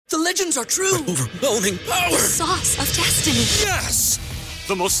The legends are true. Overwhelming power! Sauce of destiny. Yes!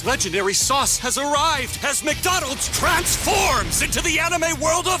 The most legendary sauce has arrived as McDonald's transforms into the anime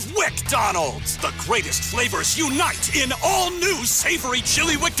world of WickDonald's. The greatest flavors unite in all new savory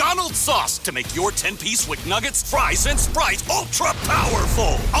chili McDonald's sauce to make your 10-piece Wick Nuggets, fries, and Sprite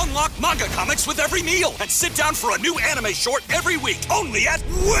ultra-powerful. Unlock manga comics with every meal and sit down for a new anime short every week only at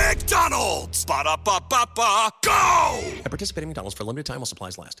WickDonald's. Ba-da-ba-ba-ba, go! At participating McDonald's for a limited time while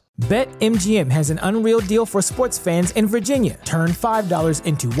supplies last. BetMGM has an unreal deal for sports fans in Virginia. Turn $5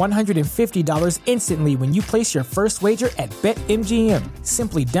 into $150 instantly when you place your first wager at BetMGM.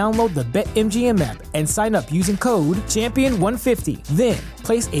 Simply download the BetMGM app and sign up using code Champion150. Then,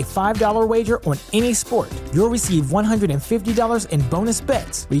 place a $5 wager on any sport. You'll receive $150 in bonus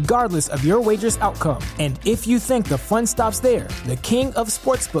bets, regardless of your wager's outcome. And if you think the fun stops there, the King of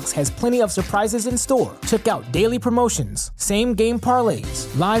Sportsbooks has plenty of surprises in store. Check out daily promotions, same-game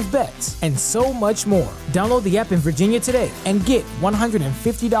parlays, live bets, and so much more. Download the app in Virginia today and get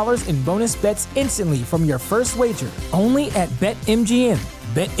 $150 in bonus bets instantly from your first wager. Only at BetMGM.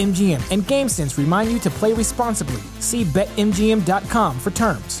 BetMGM and GameSense remind you to play responsibly. See BetMGM.com for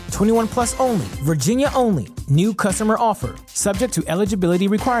terms. 21 plus only. Virginia only. New customer offer. Subject to eligibility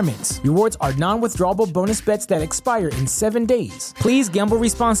requirements. Rewards are non-withdrawable bonus bets that expire in 7 days. Please gamble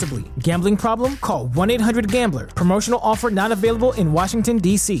responsibly. Gambling problem? Call 1-800-GAMBLER. Promotional offer not available in Washington,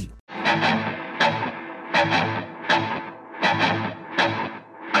 D.C.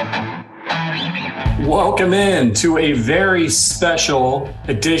 Welcome in to a very special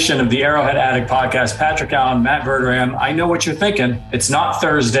edition of the Arrowhead Addict podcast. Patrick Allen, Matt Verderam. I know what you're thinking. It's not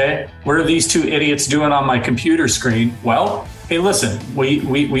Thursday. What are these two idiots doing on my computer screen? Well, hey, listen,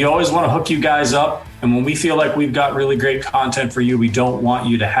 we always want to hook you guys up. And when we feel like we've got really great content for you, we don't want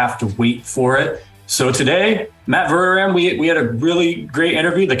you to have to wait for it. So today, Matt Verderam, we had a really great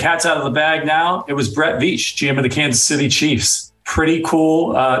interview. The cat's out of the bag now. It was Brett Veach, GM of the Kansas City Chiefs. Pretty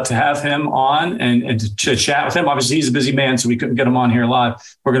cool to have him on and to chat with him. Obviously, he's a busy man, so we couldn't get him on here live.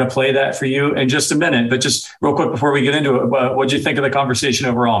 We're going to play that for you in just a minute. But just real quick before we get into it, what did you think of the conversation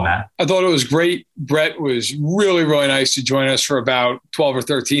overall, Matt? I thought it was great. Brett was really, really nice to join us for about 12 or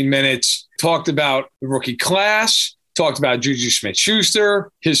 13 minutes. Talked about the rookie class. Talked about JuJu Smith-Schuster,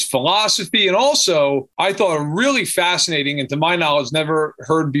 his philosophy, and also I thought a really fascinating and to my knowledge never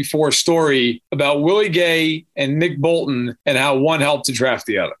heard before story about Willie Gay and Nick Bolton and how one helped to draft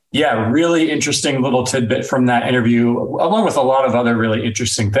the other. Yeah, really interesting little tidbit from that interview, along with a lot of other really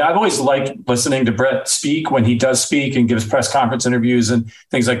interesting things. I've always liked listening to Brett speak when he does speak and gives press conference interviews and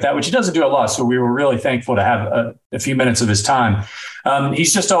things like that, which he doesn't do a lot. So we were really thankful to have a few minutes of his time.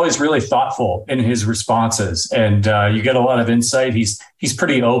 He's just always really thoughtful in his responses, and you get a lot of insight. He's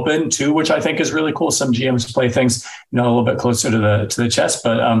pretty open too, which I think is really cool. Some GMs play things, a little bit closer to the chest,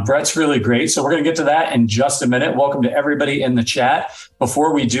 but Brett's really great. So we're going to get to that in just a minute. Welcome to everybody in the chat.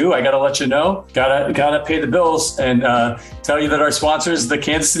 Before we do, I got to let you know, gotta pay the bills and tell you that our sponsor is the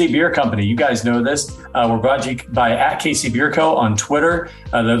Kansas City Beer Company. You guys know this. We're brought to you by @KCBeerCo on Twitter.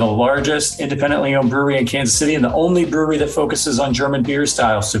 They're the largest independently owned brewery in Kansas City and the only brewery that focuses on German beer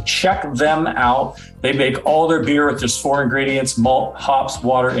style. So check them out. They make all their beer with just 4 ingredients: malt, hops,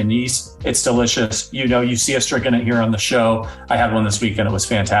 water, and yeast. It's delicious. You see us drinking it here on the show. I had one this weekend. It was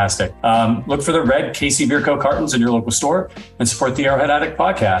fantastic. Look for the red KC Beer Co. cartons in your local store and support the Arrowhead Addict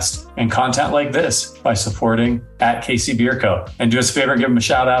podcast and content like this by supporting @KC Beer Co. And do us a favor, give them a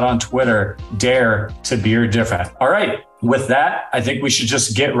shout out on Twitter. Dare to beer different. All right. With that, I think we should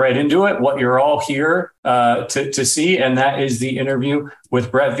just get right into it, what you're all here to see, and that is the interview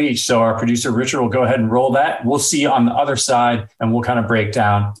with Brett Veach. So our producer, Richard, will go ahead and roll that. We'll see you on the other side, and we'll kind of break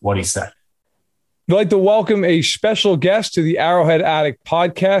down what he said. I'd like to welcome a special guest to the Arrowhead Addict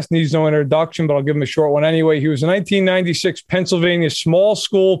podcast. Needs no introduction, but I'll give him a short one anyway. He was a 1996 Pennsylvania Small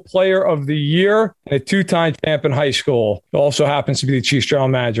School Player of the Year and a 2-time champ in high school. He also happens to be the Chiefs general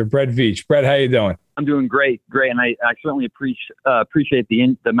manager, Brett Veach. Brett, how you doing? I'm doing great. And I certainly appreciate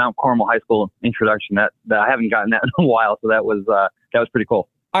the Mount Carmel High School introduction. That I haven't gotten that in a while, so that was pretty cool.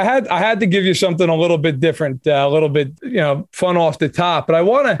 I had to give you something a little bit different, a little bit, fun off the top. But I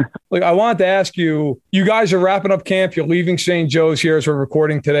wanted to ask you. You guys are wrapping up camp. You're leaving St. Joe's here as we're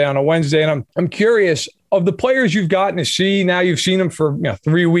recording today on a Wednesday, and I'm curious, of the players you've gotten to see, now you've seen them for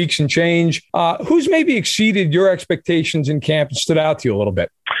 3 weeks and change. Who's maybe exceeded your expectations in camp and stood out to you a little bit?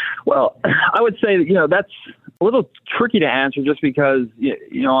 Well, I would say that's a little tricky to answer just because,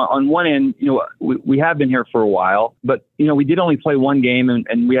 on one end, we have been here for a while, but, we did only play one game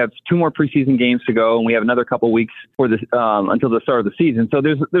and we have 2 more preseason games to go. And we have another couple of weeks for this until the start of the season. So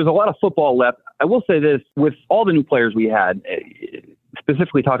there's a lot of football left. I will say this, with all the new players we had,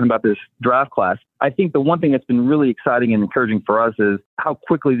 specifically talking about this draft class, I think the one thing that's been really exciting and encouraging for us is how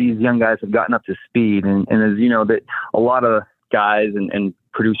quickly these young guys have gotten up to speed. And as you know, that a lot of guys and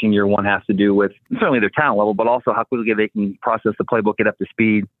producing year one has to do with certainly their talent level, but also how quickly they can process the playbook, get up to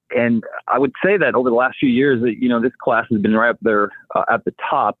speed. And I would say that over the last few years, that, this class has been right up there at the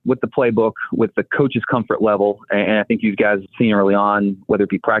top with the playbook, with the coach's comfort level. And I think you guys have seen early on, whether it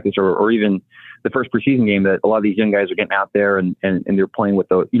be practice or even the first preseason game, that a lot of these young guys are getting out there and they're playing with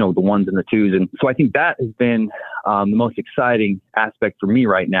the ones and the twos. And so I think that has been the most exciting aspect for me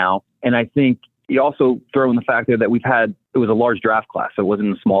right now. And I think you also throw in the fact that it was a large draft class. So it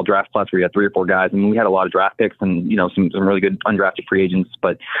wasn't a small draft class where you had 3 or 4 guys. I mean, we had a lot of draft picks and, some really good undrafted free agents.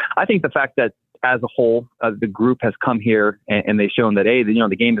 But I think the fact that as a whole, the group has come here and they've shown that, A,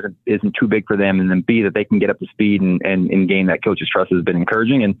 the game isn't too big for them. And then B, that they can get up to speed and gain that coach's trust has been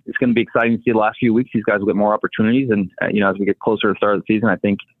encouraging. And it's going to be exciting to see the last few weeks. These guys will get more opportunities. And, as we get closer to the start of the season, I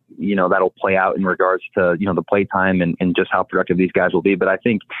think, that'll play out in regards to, the play time and just how productive these guys will be. But I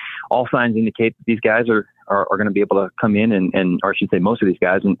think all signs indicate that these guys are going to be able to come in or I should say most of these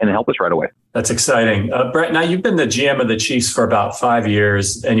guys and help us right away. That's exciting. Brett, now you've been the GM of the Chiefs for about 5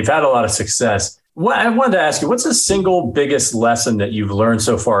 years and you've had a lot of success. I wanted to ask you, what's the single biggest lesson that you've learned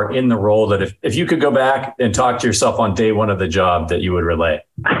so far in the role that if you could go back and talk to yourself on day one of the job that you would relay?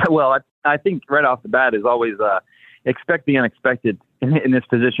 Well, I think right off the bat is always expect the unexpected in this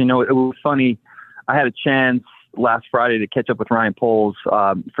position. It was funny. I had a chance last Friday to catch up with Ryan Poles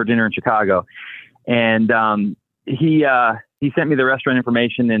for dinner in Chicago. And he sent me the restaurant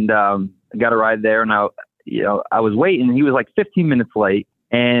information and got a ride there. And I was waiting. He was like 15 minutes late.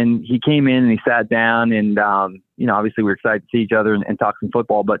 And he came in and he sat down and, obviously we were excited to see each other and talk some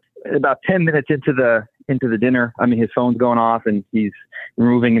football. But about 10 minutes into the dinner, his phone's going off and he's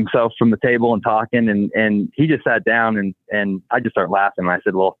removing himself from the table and talking. And he just sat down and I just started laughing. And I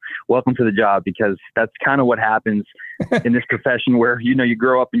said, well, welcome to the job, because that's kind of what happens in this profession where, you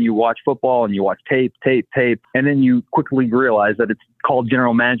grow up and you watch football and you watch tape. And then you quickly realize that it's called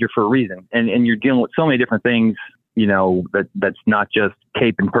general manager for a reason. And you're dealing with so many different things, that's not just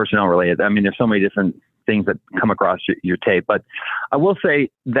tape and personnel related. There's so many different things that come across your tape. But I will say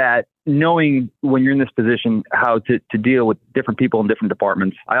that knowing when you're in this position, how to deal with different people in different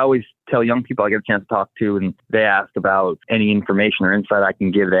departments, I always tell young people I get a chance to talk to, and they ask about any information or insight I can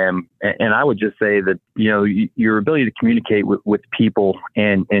give them. And I would just say that, your ability to communicate with people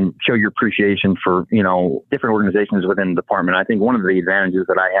and show your appreciation for, different organizations within the department. I think one of the advantages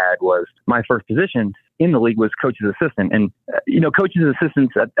that I had was my first position in the league was coach's assistant. And, coach's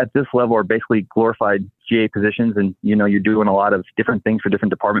assistants at this level are basically glorified GA positions. And, you're doing a lot of different things for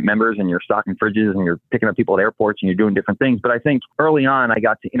different department members, and you're stocking fridges and you're picking up people at airports and you're doing different things. But I think early on, I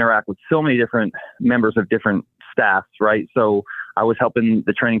got to interact with so many different members of different staffs, right? So I was helping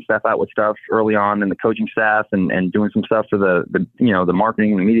the training staff out with stuff early on, and the coaching staff and doing some stuff for the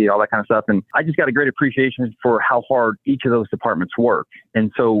marketing and the media, all that kind of stuff. And I just got a great appreciation for how hard each of those departments work.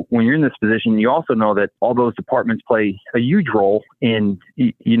 And so when you're in this position, you also know that all those departments play a huge role in,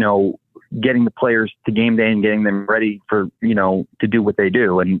 getting the players to game day and getting them ready for, to do what they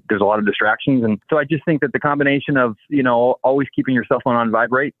do. And there's a lot of distractions. And so I just think that the combination of, always keeping your cell phone on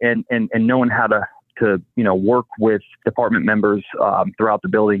vibrate and knowing how to work with department members throughout the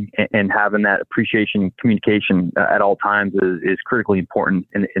building and having that appreciation, communication at all times is critically important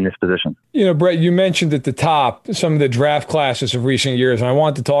in this position. Brett, you mentioned at the top some of the draft classes of recent years, and I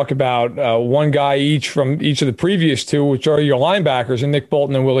want to talk about one guy each from each of the previous two, which are your linebackers, and Nick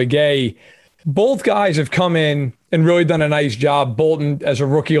Bolton and Willie Gay. Both guys have come in and really done a nice job. Bolton, as a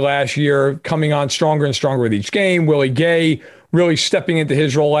rookie last year, coming on stronger and stronger with each game. Willie Gay really stepping into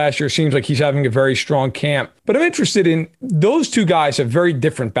his role last year. Seems like he's having a very strong camp. But I'm interested in, those two guys have very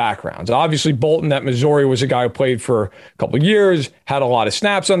different backgrounds. Obviously, Bolton at Missouri was a guy who played for a couple of years, had a lot of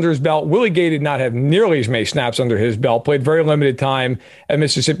snaps under his belt. Willie Gay did not have nearly as many snaps under his belt, played very limited time at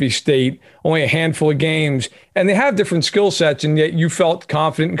Mississippi State, only a handful of games. And they have different skill sets, and yet you felt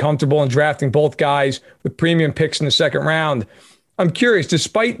confident and comfortable in drafting both guys with premium picks in the second round. I'm curious,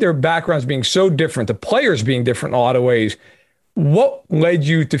 despite their backgrounds being so different, the players being different in a lot of ways, what led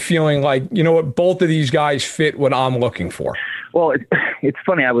you to feeling like, both of these guys fit what I'm looking for? Well, it's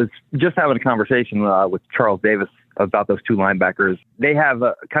funny. I was just having a conversation with Charles Davis about those two linebackers. They have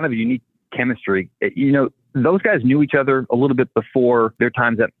a kind of a unique chemistry. Those guys knew each other a little bit before their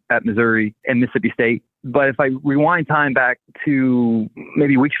times at Missouri and Mississippi State. But if I rewind time back to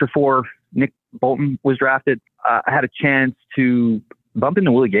maybe weeks before Nick Bolton was drafted, I had a chance to bump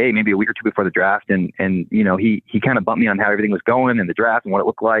into Willie Gay maybe a week or two before the draft. And he kind of bumped me on how everything was going in the draft and what it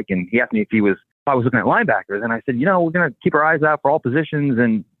looked like. And he asked me if he was I was looking at linebackers, and I said, we're going to keep our eyes out for all positions.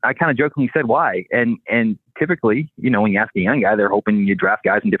 And I kind of jokingly said, why? And typically, when you ask a young guy, they're hoping you draft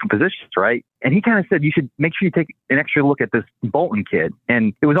guys in different positions, right? And he kind of said, you should make sure you take an extra look at this Bolton kid.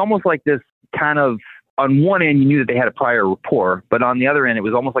 And it was almost like this kind of, on one end, you knew that they had a prior rapport, but on the other end, it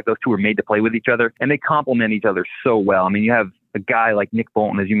was almost like those two were made to play with each other, and they complement each other so well. I mean, you have a guy like Nick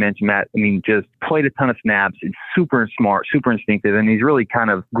Bolton, as you mentioned, Matt, just played a ton of snaps, and super smart, super instinctive, and he's really kind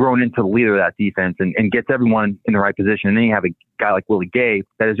of grown into the leader of that defense and gets everyone in the right position. And then you have a guy like Willie Gay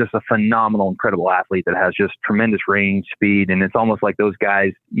that is just a phenomenal, incredible athlete that has just tremendous range, speed, and it's almost like those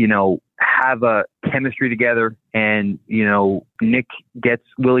guys, have a chemistry together, and Nick gets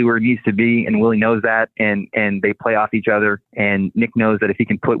Willie where he needs to be, and Willie knows that, and they play off each other, and Nick knows that if he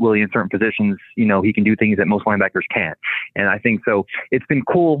can put Willie in certain positions, he can do things that most linebackers can't. And I think so it's been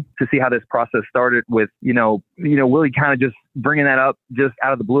cool to see how this process started with Willie kind of just bringing that up just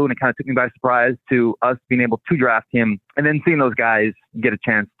out of the blue, and it kind of took me by surprise to us being able to draft him, and then seeing those guys get a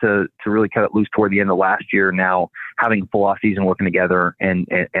chance to really cut it loose toward the end of last year, now having a full off season working together, and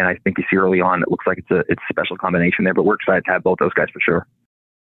I think you see early on it looks like it's a special combination there, but we're excited to have both those guys for sure.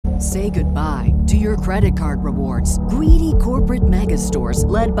 Say goodbye to your credit card rewards. Greedy corporate mega stores,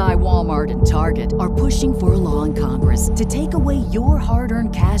 led by Walmart and Target, are pushing for a law in Congress to take away your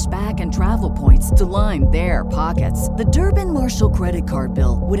hard-earned cash back and travel points to line their pockets. The Durbin-Marshall credit card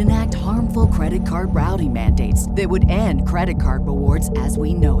bill would enact harmful credit card routing mandates that would end credit card rewards as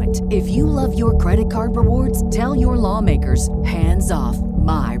we know it. If you love your credit card rewards, tell your lawmakers, hands off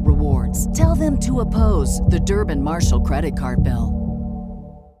my rewards. Tell them to oppose the Durbin-Marshall credit card bill.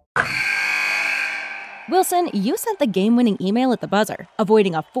 Wilson, you sent the game-winning email at the buzzer,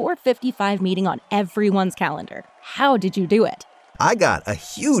 avoiding a 4:55 meeting on everyone's calendar. How did you do it? I got a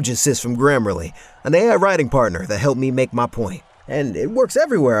huge assist from Grammarly, an AI writing partner that helped me make my point. And it works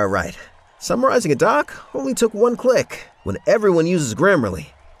everywhere I write. Summarizing a doc only took one click. When everyone uses Grammarly,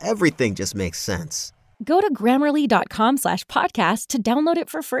 everything just makes sense. Go to Grammarly.com/podcast to download it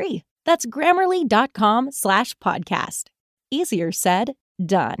for free. That's Grammarly.com/podcast. Easier said,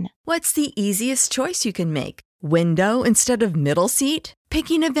 done. What's the easiest choice you can make? Window instead of middle seat?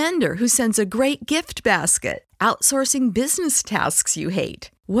 Picking a vendor who sends a great gift basket? Outsourcing business tasks you hate?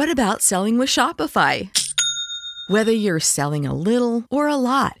 What about selling with Shopify? Whether you're selling a little or a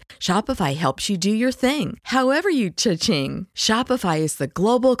lot, Shopify helps you do your thing, however you cha-ching. Shopify is the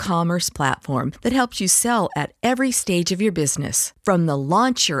global commerce platform that helps you sell at every stage of your business. From the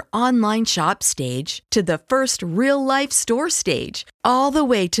launch your online shop stage to the first real-life store stage, all the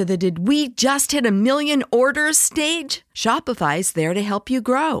way to the did we just hit 1 million orders stage. Shopify's there to help you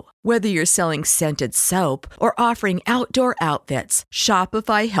grow. Whether you're selling scented soap or offering outdoor outfits,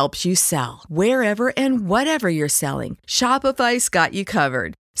 Shopify helps you sell. Wherever and whatever you're selling, Shopify's got you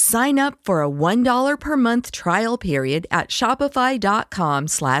covered. Sign up for a $1 per month trial period at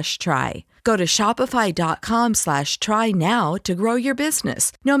shopify.com/try. Go to shopify.com/try now to grow your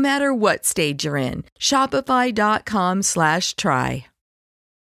business, no matter what stage you're in. Shopify.com/try.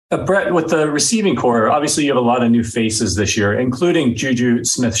 Brett, with the receiving core, obviously you have a lot of new faces this year, including JuJu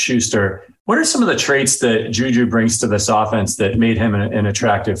Smith-Schuster. What are some of the traits that JuJu brings to this offense that made him an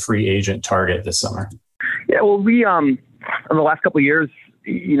attractive free agent target this summer? Yeah, well, we in the last couple of years,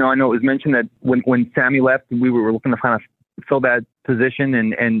 I know it was mentioned that when Sammy left, we were looking to kind of fill that position,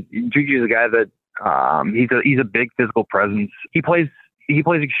 and JuJu is a guy that he's a big physical presence. He plays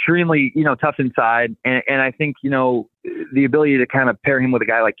extremely, tough inside. And I think, the ability to kind of pair him with a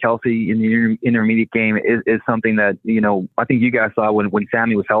guy like Kelsey in the intermediate game is something that, I think you guys saw when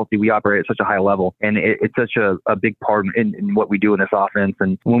Sammy was healthy. We operate at such a high level, and it's such a big part in what we do in this offense.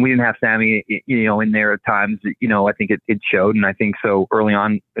 And when we didn't have Sammy, in there at times, I think it showed. And I think so early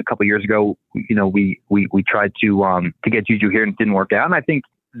on, a couple of years ago, we tried to get JuJu here, and it didn't work out. And I think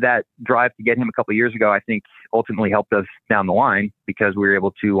that drive to get him a couple of years ago, I think ultimately helped us down the line, because we were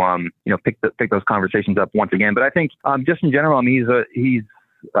able to, pick those conversations up once again. But I think just in general, he's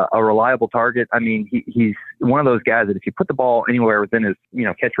a reliable target. He's one of those guys that if you put the ball anywhere within his,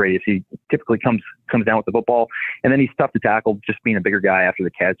 catch radius, he typically comes down with the football, and then he's tough to tackle, just being a bigger guy after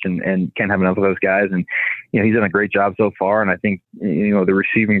the catch, and can't have enough of those guys. And, he's done a great job so far. And I think, the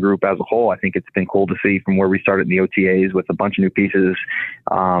receiving group as a whole, I think it's been cool to see from where we started in the OTAs with a bunch of new pieces.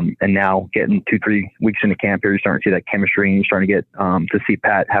 And now getting 2-3 weeks into camp here, you're starting to see that chemistry, and you're starting to get to see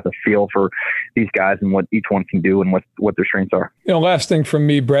Pat have a feel for these guys and what each one can do and what their strengths are. Last thing from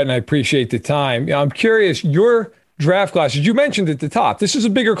me, Brett, and I appreciate the time. I'm curious, your draft class, as you mentioned at the top, this is a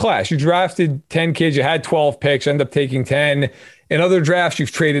bigger class. You drafted 10 kids, you had 12 picks, end up taking 10. In other drafts,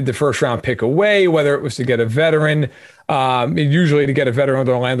 you've traded the first round pick away, whether it was to get a veteran, usually to get a veteran with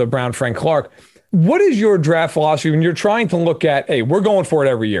Orlando Brown, Frank Clark. What is your draft philosophy when you're trying to look at, hey, we're going for it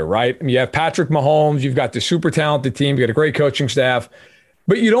every year, right? I mean, you have Patrick Mahomes, you've got the super talented team, you got a great coaching staff,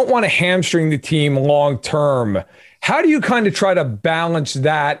 but you don't want to hamstring the team long term. How do you kind of try to balance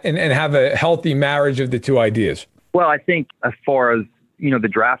that and have a healthy marriage of the two ideas? Well, I think as far as, the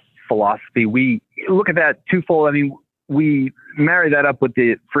draft philosophy, we look at that twofold. I mean, we marry that up with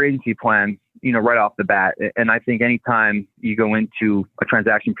the free agency plan, right off the bat. And I think anytime you go into a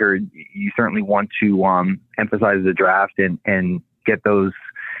transaction period, you certainly want to emphasize the draft and get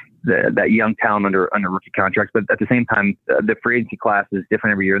that young talent under rookie contracts. But at the same time, the free agency class is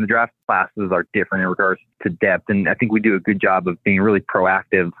different every year, and the draft classes are different in regards to depth. And I think we do a good job of being really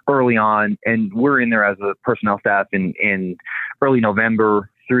proactive early on. And we're in there as a personnel staff in early November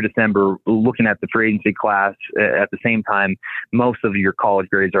through December, looking at the free agency class. At the same time, most of your college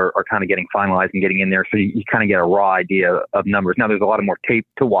grades are kind of getting finalized and getting in there. So you kind of get a raw idea of numbers. Now, there's a lot of more tape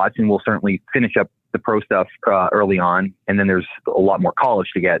to watch, and we'll certainly finish up the pro stuff early on. And then there's a lot more college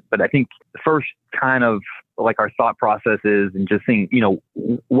to get. But I think the first kind of like our thought process is, and just seeing,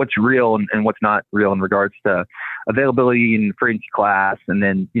 what's real and what's not real in regards to availability in the free agency class, and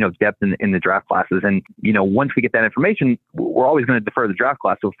then, depth in the draft classes. And, once we get that information, we're always going to defer the draft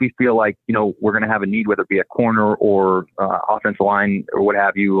class. So if we feel like, we're going to have a need, whether it be a corner or offensive line or what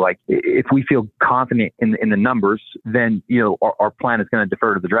have you, like if we feel confident in the numbers, then, our plan is going to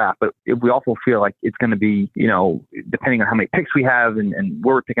defer to the draft. But if we also feel like it's going to be, depending on how many picks we have and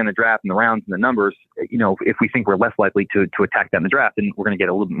where we're picking the draft and the rounds and the numbers, if we think we're less likely to attack that in the draft, then we're going to get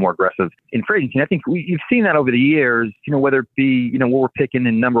a little bit more aggressive in free agency. And I think you've seen that over the years, whether it be, what we're picking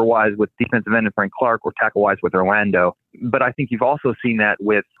in number wise with defensive end and Frank Clark, or tackle wise with Orlando. But I think you've also seen that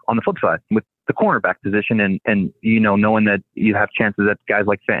on the flip side, with the cornerback position and knowing that you have chances at guys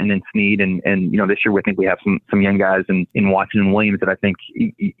like Fenton and Snead and this year we think we have some young guys in Watson and Williams that I think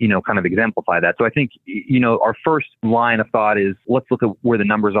kind of exemplify that. So I think our first line of thought is, let's look at where the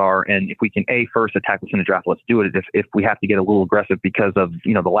numbers are, and if we can first attack what's in the draft, let's do it. If we have to get a little aggressive because of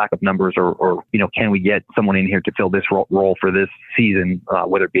the lack of numbers, or can we get someone in here to fill this role for this season,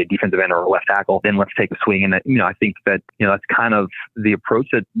 whether it be a defensive end or a left tackle, then let's take a swing. And that, I think that that's kind of the approach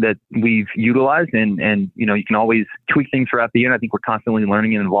that we've utilized, and you can always tweak things throughout the year. And I think we're constantly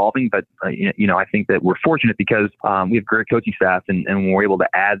learning and evolving, but I think that we're fortunate because we have great coaching staff, and we're able to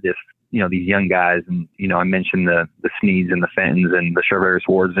add this, these young guys. And I mentioned the Sneeds and the Fentons and the Charvarius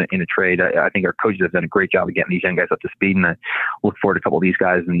Wards in a trade. I think our coaches have done a great job of getting these young guys up to speed, and I look forward to a couple of these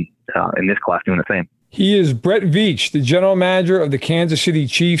guys in this class doing the same. He is Brett Veach, the general manager of the Kansas City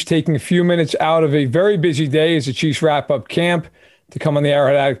Chiefs, taking a few minutes out of a very busy day as the Chiefs wrap up camp to come on the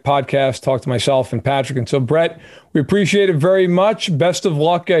Arrowhead Addict podcast, talk to myself and Patrick. And so, Brett, we appreciate it very much. Best of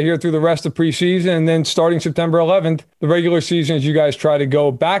luck here through the rest of preseason. And then starting September 11th, the regular season, as you guys try to go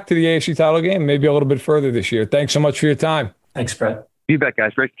back to the AFC title game, maybe a little bit further this year. Thanks so much for your time. Thanks, Brett. You bet,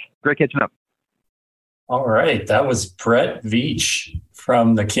 guys. Great catching up. All right. That was Brett Veach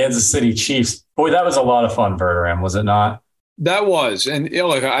from the Kansas City Chiefs. Boy, that was a lot of fun, Verderam, was it not? That was. And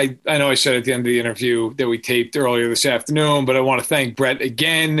look, I know I said at the end of the interview that we taped earlier this afternoon, but I want to thank Brett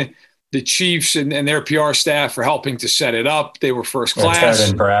again, the Chiefs and their PR staff for helping to set it up. They were first class. Ted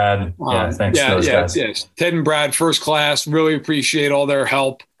and Brad. Thanks to those guys. Yes. Ted and Brad, first class. Really appreciate all their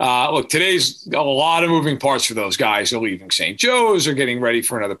help. Look, today's a lot of moving parts for those guys. They're leaving St. Joe's. They're getting ready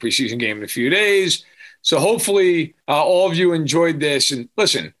for another preseason game in a few days. So hopefully all of you enjoyed this. And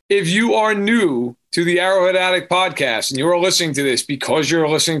listen, if you are new to the Arrowhead Addict podcast and you are listening to this because you're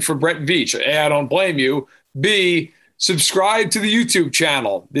listening for Brett Veach, A, I don't blame you. B, subscribe to the YouTube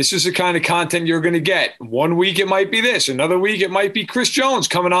channel. This is the kind of content you're going to get. One week it might be this. Another week it might be Chris Jones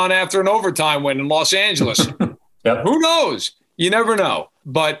coming on after an overtime win in Los Angeles. Yep. Who knows? You never know.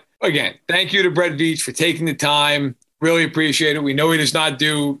 But again, thank you to Brett Veach for taking the time. Really appreciate it. We know he does not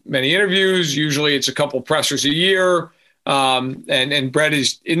do many interviews. Usually it's a couple pressers a year. And Brett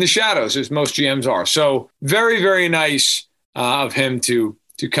is in the shadows, as most GMs are. So very, very nice of him to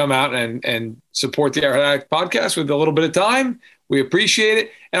come out and support the Arrowhead podcast with a little bit of time. We appreciate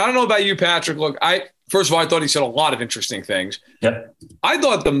it. And I don't know about you, Patrick. Look, first of all, I thought he said a lot of interesting things. Yep. I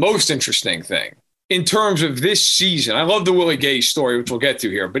thought the most interesting thing in terms of this season, I love the Willie Gay story, which we'll get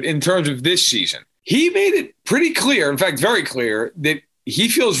to here, but in terms of this season, he made it pretty clear, in fact, very clear, that he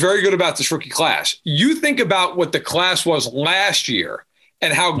feels very good about this rookie class. You think about what the class was last year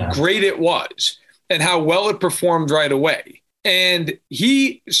and how great it was and how well it performed right away. And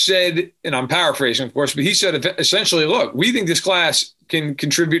he said, and I'm paraphrasing, of course, but he said essentially, look, we think this class can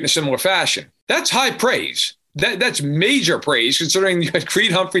contribute in a similar fashion. That's high praise. That's major praise, considering you had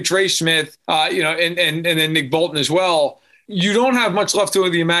Creed Humphrey, Trey Smith, and then Nick Bolton as well. you don't have much left to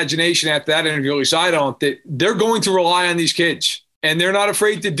the imagination after that interview, at least I don't, that they're going to rely on these kids and they're not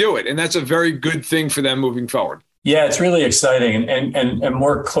afraid to do it. And that's a very good thing for them moving forward. Yeah, it's really exciting. And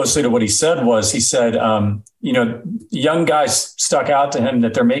more closely to what he said, young guys stuck out to him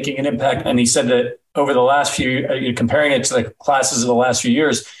that they're making an impact. And he said that over the last few, comparing it to the classes of the last few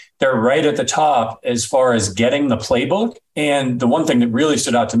years, they're right at the top as far as getting the playbook. And the one thing that really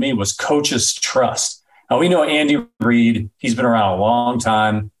stood out to me was coaches' trust. Now, we know Andy Reid, he's been around a long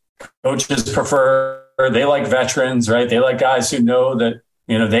time. Coaches they like veterans, right? They like guys who know that,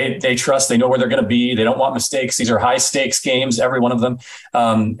 they trust, they know where they're going to be. They don't want mistakes. These are high stakes games, every one of them.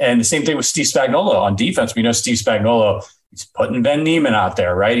 And the same thing with Steve Spagnuolo on defense. We know Steve Spagnuolo, he's putting Ben Neiman out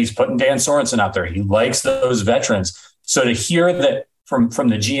there, right? He's putting Dan Sorensen out there. He likes those veterans. So to hear that from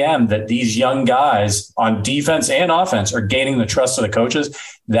the GM that these young guys on defense and offense are gaining the trust of the coaches,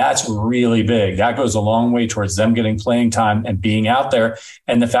 that's really big. That goes a long way towards them getting playing time and being out there.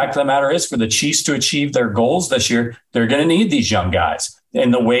 And the fact of the matter is, for the Chiefs to achieve their goals this year, they're going to need these young guys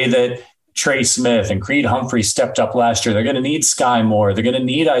in the way that Trey Smith and Creed Humphrey stepped up last year. They're going to need Sky Moore. They're going to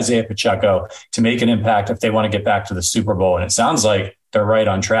need Isaiah Pacheco to make an impact if they want to get back to the Super Bowl. And it sounds like they're right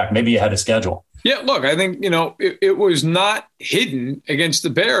on track, maybe ahead of schedule. Yeah, look, I think, it was not hidden against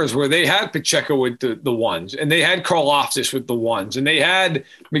the Bears where they had Pacheco with the ones, and they had Karlaftis with the ones, and they had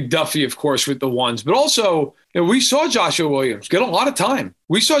McDuffie, of course, with the ones. But also, we saw Joshua Williams get a lot of time.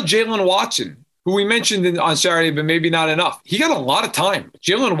 We saw Jalen Watson, who we mentioned on Saturday, but maybe not enough. He got a lot of time.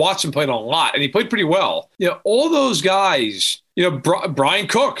 Jalen Watson played a lot, and he played pretty well. All those guys, Brian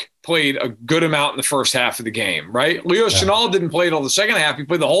Cook played a good amount in the first half of the game, right? Leo Chenal didn't play till the second half. He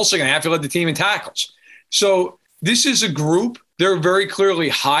played the whole second half. He led the team in tackles. So this is a group they're very clearly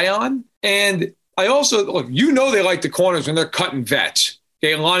high on. And I also, look, they like the corners when they're cutting vets.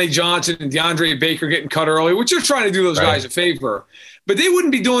 Okay, Lonnie Johnson and DeAndre Baker getting cut early, which they're trying to do those guys a favor. But they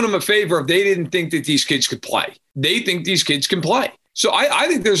wouldn't be doing them a favor if they didn't think that these kids could play. They think these kids can play. So I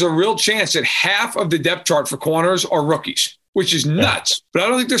think there's a real chance that half of the depth chart for corners are rookies, which is nuts. But I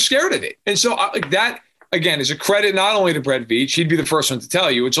don't think they're scared of it. And so that, again, is a credit not only to Brett Veach, he'd be the first one to tell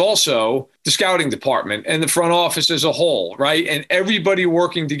you, it's also the scouting department and the front office as a whole, right? And everybody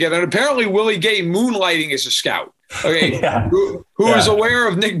working together. And apparently Willie Gay moonlighting as a scout. Okay, who is aware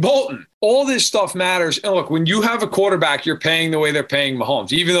of Nick Bolton. All this stuff matters. And look, when you have a quarterback, you're paying the way they're paying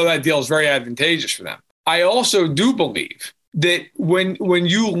Mahomes, even though that deal is very advantageous for them. I also do believe that when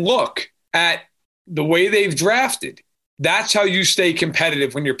you look at the way they've drafted, that's how you stay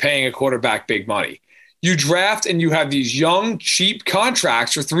competitive when you're paying a quarterback big money. You draft and you have these young, cheap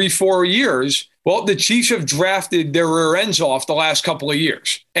contracts for 3-4 years. Well, the Chiefs have drafted their rear ends off the last couple of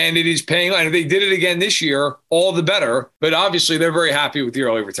years, and it is paying. And if they did it again this year, all the better. But obviously, they're very happy with the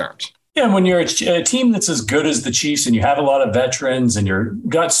early returns. Yeah, and when you're a team that's as good as the Chiefs and you have a lot of veterans and you've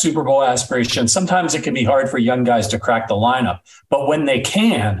got Super Bowl aspirations, sometimes it can be hard for young guys to crack the lineup. But when they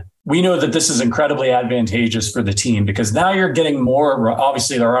can, we know that this is incredibly advantageous for the team because now you're getting more,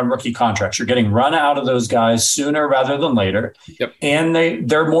 obviously they're on rookie contracts. You're getting run out of those guys sooner rather than later. Yep. And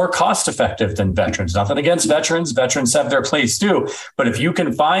they're more cost effective than veterans. Nothing against veterans. Veterans have their place too. But if you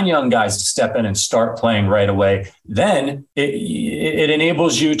can find young guys to step in and start playing right away, then it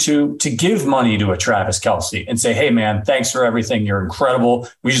enables you to give money to a Travis Kelce and say, hey, man, thanks for everything. You're incredible.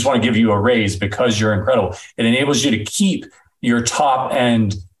 We just want to give you a raise because you're incredible. It enables you to keep your top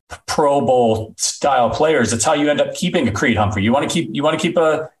end Pro Bowl style players. That's how you end up keeping a Creed Humphrey. You want to keep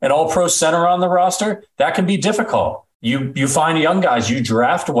an all pro center on the roster. That can be difficult. You find young guys, you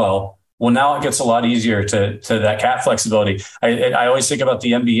draft well. Well, now it gets a lot easier to that cap flexibility. I always think about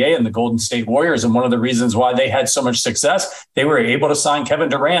the NBA and the Golden State Warriors. And one of the reasons why they had so much success, they were able to sign Kevin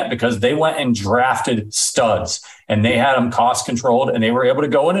Durant because they went and drafted studs and they had them cost controlled and they were able to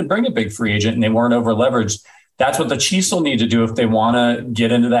go in and bring a big free agent and they weren't over leveraged. That's what the Chiefs will need to do if they want to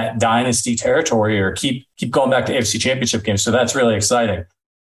get into that dynasty territory or keep going back to AFC Championship games. So that's really exciting.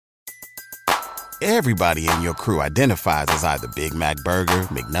 Everybody in your crew identifies as either Big Mac Burger,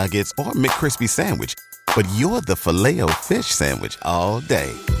 McNuggets, or McCrispy Sandwich. But you're the Filet-O-Fish Sandwich all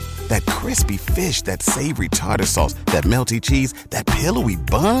day. That crispy fish, that savory tartar sauce, that melty cheese, that pillowy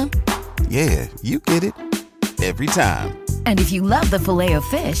bun. Yeah, you get it. Every time. And if you love the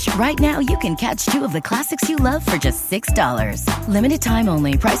Filet-O-Fish, right now you can catch two of the classics you love for just $6. Limited time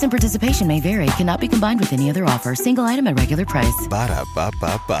only. Price and participation may vary. Cannot be combined with any other offer. Single item at regular price.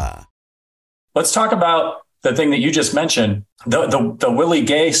 Ba-da-ba-ba-ba. Let's talk about the thing that you just mentioned, the Willie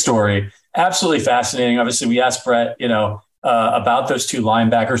Gay story. Absolutely fascinating. Obviously, we asked Brett, about those two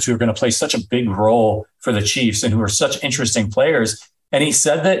linebackers who are going to play such a big role for the Chiefs and who are such interesting players. And he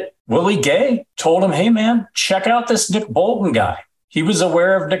said that Willie Gay told him, hey, man, check out this Nick Bolton guy. He was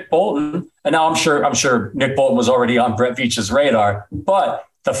aware of Nick Bolton. And now I'm sure Nick Bolton was already on Brett Veach's radar. But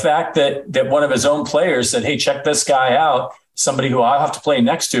the fact that one of his own players said, hey, check this guy out, somebody who I'll have to play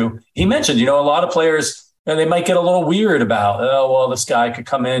next to. He mentioned, a lot of players, they might get a little weird about, oh, well, this guy could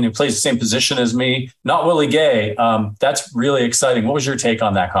come in who plays the same position as me. Not Willie Gay. That's really exciting. What was your take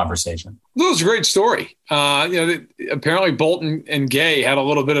on that conversation? It was a great story. Apparently Bolton and Gay had a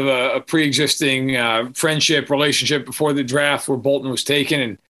little bit of a pre-existing friendship relationship before the draft where Bolton was taken.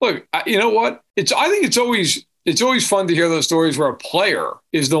 And look, you know what? I think it's always fun to hear those stories where a player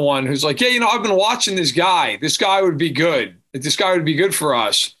is the one who's like, yeah, I've been watching this guy. This guy would be good. This guy would be good for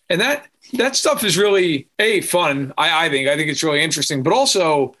us. And that stuff is really fun. I think it's really interesting, but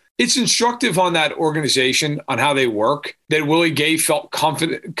also it's instructive on that organization, on how they work, that Willie Gay felt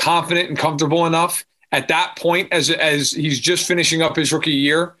confident and comfortable enough at that point as he's just finishing up his rookie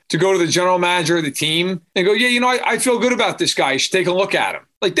year to go to the general manager of the team and go, yeah, I feel good about this guy. You should take a look at him.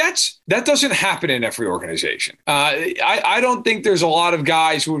 Like that doesn't happen in every organization. I don't think there's a lot of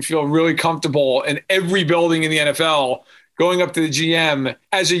guys who would feel really comfortable in every building in the NFL going up to the GM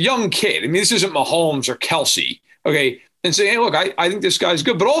as a young kid. I mean, this isn't Mahomes or Kelsey, okay, and say, hey, look, I think this guy's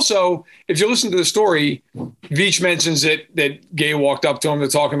good. But also, if you listen to the story, Veach mentions that Gay walked up to him to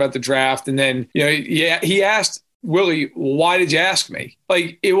talking about the draft, and then he asked Willie, why did you ask me?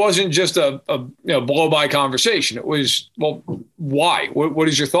 Like, it wasn't just a blow-by conversation. It was, well, why? What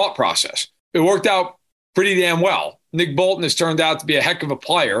is your thought process? It worked out pretty damn well. Nick Bolton has turned out to be a heck of a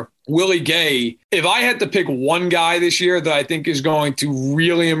player. Willie Gay, if I had to pick one guy this year that I think is going to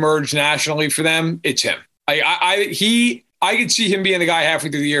really emerge nationally for them, it's him. I could see him being the guy halfway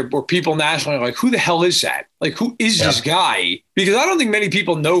through the year where people nationally are like, who the hell is that? Like, who is this guy? Because I don't think many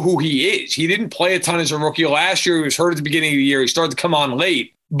people know who he is. He didn't play a ton as a rookie last year. He was hurt at the beginning of the year. He started to come on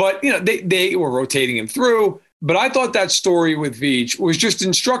late. But, they were rotating him through. But I thought that story with Veach was just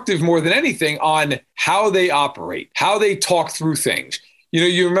instructive more than anything on how they operate, how they talk through things.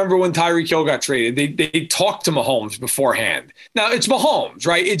 You remember when Tyreek Hill got traded, they talked to Mahomes beforehand. Now, it's Mahomes,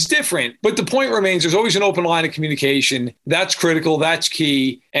 right? It's different. But the point remains, there's always an open line of communication. That's critical. That's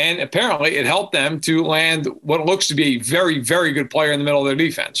key. And apparently it helped them to land what looks to be a very, very good player in the middle of their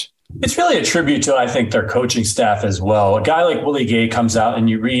defense. It's really a tribute to, I think, their coaching staff as well. A guy like Willie Gay comes out and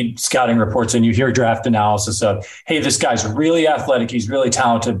you read scouting reports and you hear draft analysis of, hey, this guy's really athletic. He's really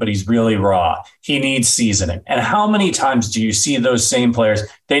talented, but he's really raw. He needs seasoning. And how many times do you see those same players?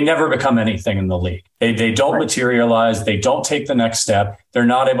 They never become anything in the league. They don't materialize. They don't take the next step. They're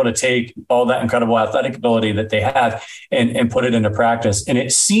not able to take all that incredible athletic ability that they have and put it into practice. And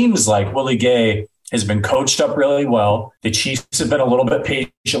it seems like Willie Gay has been coached up really well. The Chiefs have been a little bit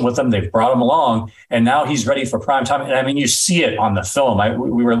patient with him. They've brought him along, and now he's ready for prime time. And I mean, you see it on the film. I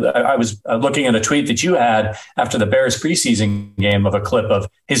was looking at a tweet that you had after the Bears preseason game of a clip of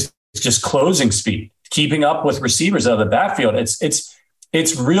his just closing speed, keeping up with receivers out of the backfield.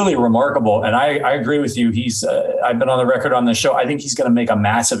 It's really remarkable. And I agree with you. I've been on the record on this show. I think he's going to make a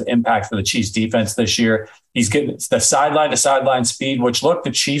massive impact for the Chiefs defense this year. He's getting the sideline to sideline speed, which look,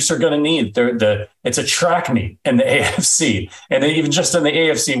 the Chiefs are going to need. It's a track meet in the AFC and even just in the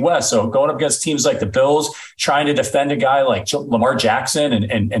AFC West. So going up against teams like the Bills, trying to defend a guy like Lamar Jackson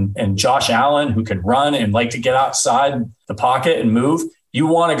and Josh Allen, who can run and like to get outside the pocket and move. You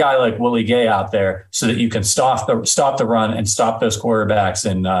want a guy like Willie Gay out there so that you can stop the run and stop those quarterbacks.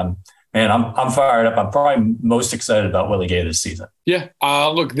 And I'm fired up. I'm probably most excited about Willie Gay this season. Yeah.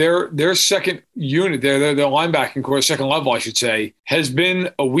 Look, their second unit there, their linebacking core, second level, I should say, has been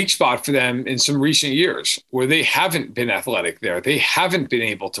a weak spot for them in some recent years where they haven't been athletic there. They haven't been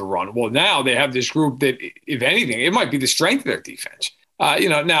able to run. Well, now they have this group that, if anything, it might be the strength of their defense.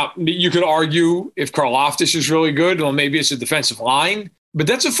 Now you could argue if Karlaftis is really good, well, maybe it's a defensive line. But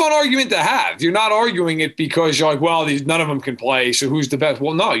that's a fun argument to have. You're not arguing it because you're like, well, none of them can play, so who's the best?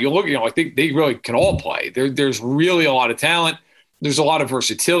 Well, no, you're looking, like they really can all play. There's really a lot of talent. There's a lot of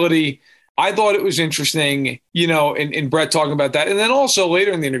versatility. I thought it was interesting, in Brett talking about that. And then also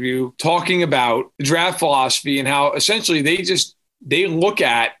later in the interview, talking about the draft philosophy and how essentially they look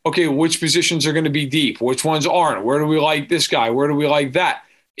at, okay, which positions are going to be deep, which ones aren't, where do we like this guy, where do we like that?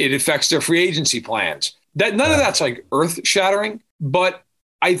 It affects their free agency plans. None of that's like earth shattering. But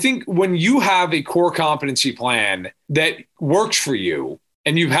I think when you have a core competency plan that works for you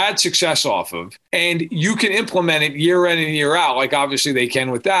and you've had success off of, and you can implement it year in and year out, like obviously they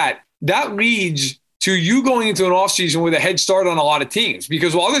can with that leads to you going into an offseason with a head start on a lot of teams.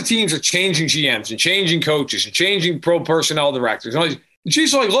 Because while other teams are changing GMs and changing coaches and changing pro personnel directors, the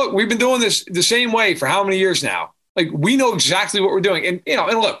Chiefs are like, look, we've been doing this the same way for how many years now? Like, we know exactly what we're doing. And,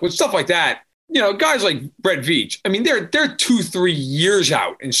 and look, with stuff like that, guys like Brett Veach, I mean, they're 2-3 years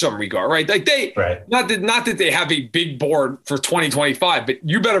out in some regard, right? Like not that they have a big board for 2025, but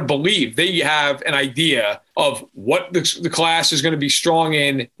you better believe they have an idea of what the class is going to be strong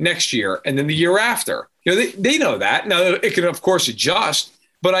in next year and then the year after. They know that. Now, it can, of course, adjust,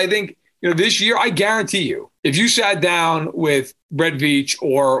 but I think, this year, I guarantee you, if you sat down with Brett Veach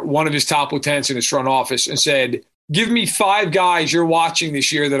or one of his top lieutenants in his front office and said, give me 5 guys you're watching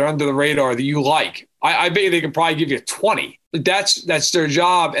this year that are under the radar that you like, I bet you they can probably give you 20. That's their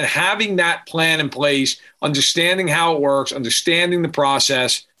job. And having that plan in place, understanding how it works, understanding the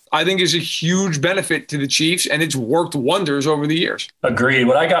process, I think is a huge benefit to the Chiefs, and it's worked wonders over the years. Agreed.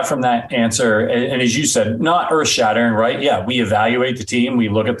 What I got from that answer, and as you said, not earth-shattering, right? Yeah, we evaluate the team, we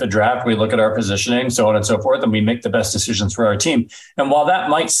look at the draft, we look at our positioning, so on and so forth, and we make the best decisions for our team. And while that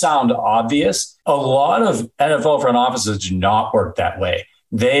might sound obvious, a lot of NFL front offices do not work that way.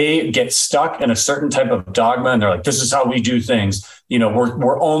 They get stuck in a certain type of dogma, and they're like, this is how we do things.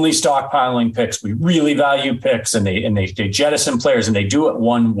 We're only stockpiling picks. We really value picks, and they jettison players, and they do it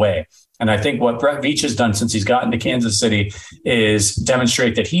one way. And I think what Brett Veach has done since he's gotten to Kansas City is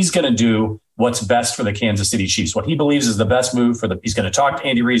demonstrate that he's going to do what's best for the Kansas City Chiefs, what he believes is the best move he's going to talk to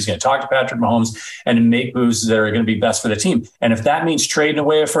Andy Reid, he's going to talk to Patrick Mahomes, and make moves that are going to be best for the team. And if that means trading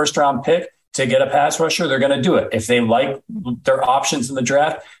away a first-round pick to get a pass rusher, they're going to do it. If they like their options in the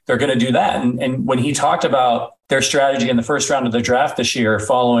draft, they're going to do that. And when he talked about their strategy in the first round of the draft this year,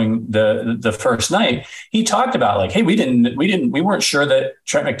 following the first night, he talked about like, hey, we weren't sure that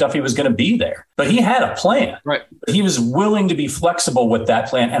Trent McDuffie was going to be there, but he had a plan. Right. He was willing to be flexible with that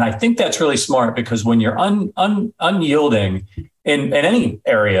plan. And I think that's really smart, because when you're unyielding in any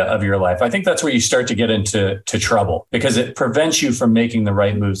area of your life, I think that's where you start to get into trouble, because it prevents you from making the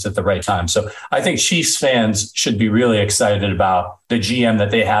right moves at the right time. So I think Chiefs fans should be really excited about the GM that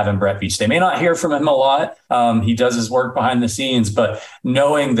they have in Brett Veach. They may not hear from him a lot. He does his work behind the scenes, but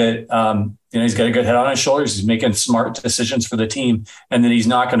knowing that he's got a good head on his shoulders, he's making smart decisions for the team, and that he's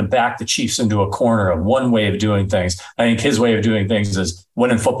not going to back the Chiefs into a corner of one way of doing things. I think his way of doing things is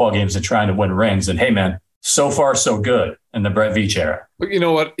winning football games and trying to win rings. And hey, man, so far so good in the Brett Veach era. But you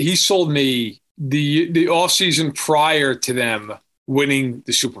know what? He sold me the offseason prior to them winning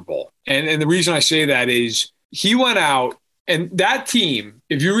the Super Bowl. And the reason I say that is he went out, and that team,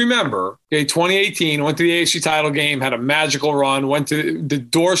 if you remember, 2018, went to the AFC title game, had a magical run, went to the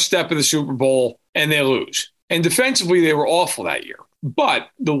doorstep of the Super Bowl, and they lose. And defensively, they were awful that year. But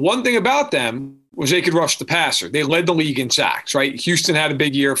the one thing about them was they could rush the passer. They led the league in sacks, right? Houston had a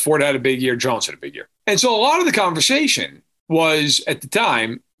big year. Ford had a big year. Jones had a big year. And so a lot of the conversation was at the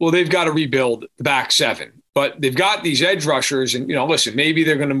time, well, they've got to rebuild the back seven. But they've got these edge rushers, and, listen, maybe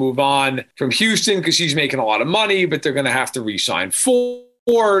they're going to move on from Houston because he's making a lot of money, but they're going to have to re-sign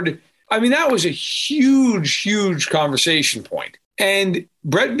Ford. I mean, that was a huge, huge conversation point. And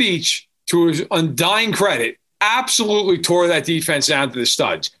Brett Veach, to his undying credit, absolutely tore that defense down to the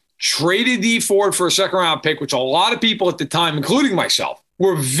studs. Traded D Ford for a second-round pick, which a lot of people at the time, including myself,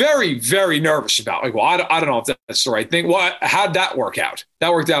 were very, very nervous about. Like, well, I don't know if that's the right thing. Well, how'd that work out?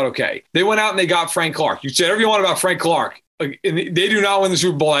 That worked out okay. They went out and they got Frank Clark. You said whatever you want about Frank Clark. Like, they do not win the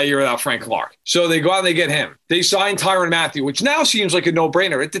Super Bowl that year without Frank Clark. So they go out and they get him. They signed Tyrann Mathieu, which now seems like a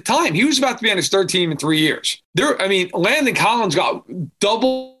no-brainer. At the time, he was about to be on his third team in 3 years. Landon Collins got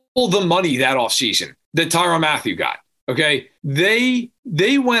double the money that offseason that Tyrann Mathieu got. Okay. They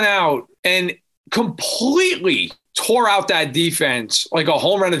went out and completely tore out that defense like a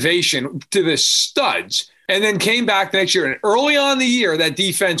home renovation to the studs, and then came back the next year. And early on in the year, that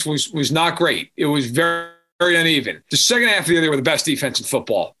defense was not great. It was very, very uneven. The second half of the year, they were the best defense in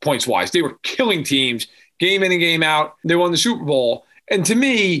football, points-wise. They were killing teams, game in and game out. They won the Super Bowl. And to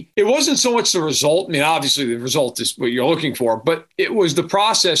me, it wasn't so much the result. I mean, obviously, the result is what you're looking for, but it was the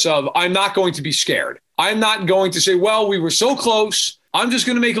process of, I'm not going to be scared. I'm not going to say, well, we were so close, I'm just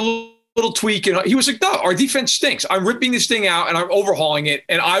going to make a little tweak. And he was like, no, our defense stinks. I'm ripping this thing out and I'm overhauling it,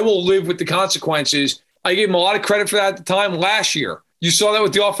 and I will live with the consequences. I gave him a lot of credit for that at the time. Last year, you saw that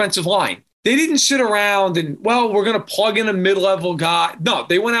with the offensive line. They didn't sit around and, well, we're going to plug in a mid-level guy. No,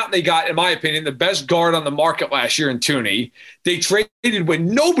 they went out and they got, in my opinion, the best guard on the market last year in Tooney. They traded when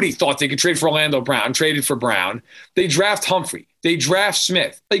nobody thought they could trade for Orlando Brown, traded for Brown. They draft Humphrey. They draft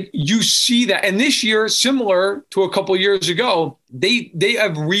Smith. Like, you see that. And this year, similar to a couple of years ago, they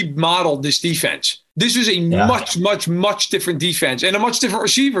have remodeled this defense. This is a much, much, much different defense and a much different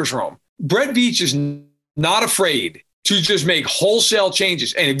receivers room. Brett Veach is not afraid to just make wholesale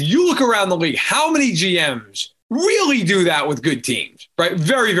changes. And if you look around the league, how many GMs really do that with good teams, right?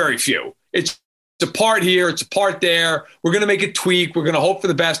 Very, very few. It's a part here, it's a part there. We're going to make a tweak. We're going to hope for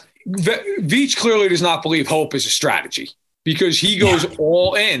the best. Veach clearly does not believe hope is a strategy because he goes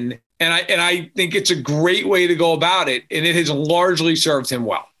all in. And I think it's a great way to go about it. And it has largely served him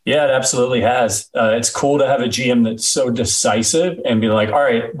well. Yeah, it absolutely has. It's cool to have a GM that's so decisive and be like, all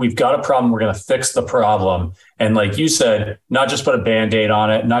right, we've got a problem. We're going to fix the problem. And like you said, not just put a Band-Aid on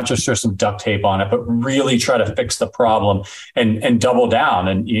it, not just throw some duct tape on it, but really try to fix the problem and double down.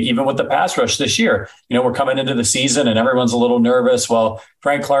 And even with the pass rush this year, we're coming into the season and everyone's a little nervous. Well,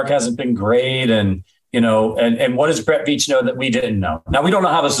 Frank Clark hasn't been great. And and what does Brett Veach know that we didn't know? Now, we don't know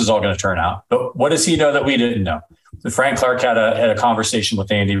how this is all going to turn out, but what does he know that we didn't know? Frank Clark had a conversation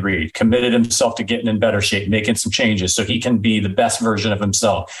with Andy Reid, committed himself to getting in better shape, making some changes so he can be the best version of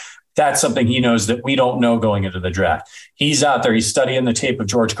himself. That's something he knows that we don't know going into the draft. He's out there. He's studying the tape of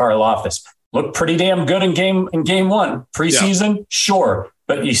George Karlaftis. Looked pretty damn good in game one. Preseason, sure.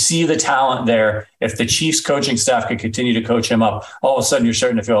 But you see the talent there. If the Chiefs coaching staff could continue to coach him up, all of a sudden you're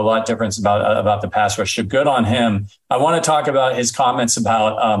starting to feel a lot different about the pass rush. So good on him. I want to talk about his comments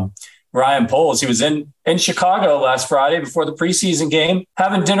about Ryan Poles. He was in Chicago last Friday before the preseason game,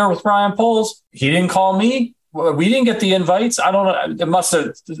 having dinner with Ryan Poles. He didn't call me. We didn't get the invites. I don't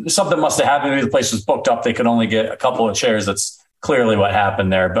know. Something must have happened. Maybe the place was booked up. They could only get a couple of chairs. That's clearly what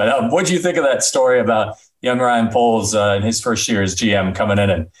happened there. But what do you think of that story about young Ryan Poles in his first year as GM coming in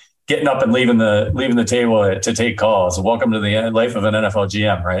and getting up and leaving the table to take calls? Welcome to the life of an NFL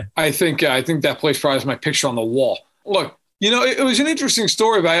GM, right? I think that place probably has my picture on the wall. Look, it was an interesting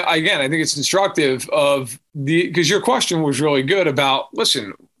story, but again, I think it's instructive because your question was really good about,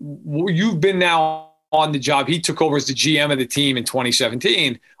 listen, you've been now on the job. He took over as the GM of the team in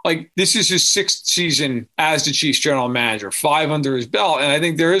 2017. Like, this is his 6th season as the Chiefs general manager, 5 under his belt. And I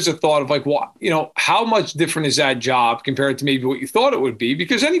think there is a thought of like, well, how much different is that job compared to maybe what you thought it would be?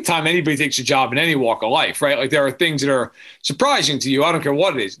 Because anytime anybody takes a job in any walk of life, right? Like, there are things that are surprising to you. I don't care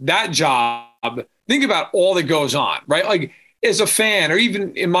what it is. That job, think about all that goes on, right? Like, as a fan, or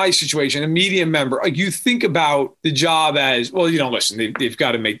even in my situation, a media member, like, you think about the job as, well, listen, they've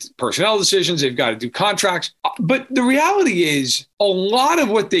got to make personnel decisions. They've got to do contracts. But the reality is a lot of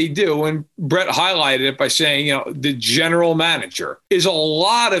what they do, and Brett highlighted it by saying, the general manager is a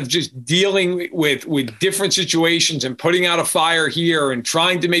lot of just dealing with different situations and putting out a fire here and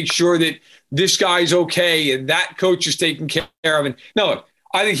trying to make sure that this guy's okay and that coach is taken care of. And no, look,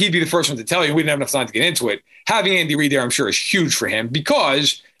 I think he'd be the first one to tell you. We didn't have enough time to get into it. Having Andy Reid there, I'm sure, is huge for him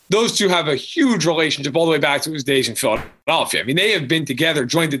because those two have a huge relationship all the way back to his days in Philadelphia. I mean, they have been together,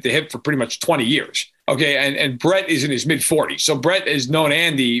 joined at the hip for pretty much 20 years. Okay. And Brett is in his mid-40s. So Brett has known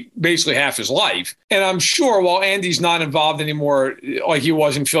Andy basically half his life. And I'm sure while Andy's not involved anymore like he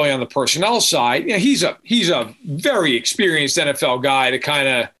was in Philly on the personnel side, he's a very experienced NFL guy to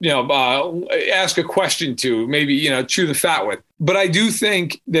kind of, ask a question to, maybe, chew the fat with. But I do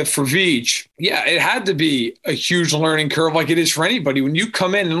think that for Veach, it had to be a huge learning curve like it is for anybody. When you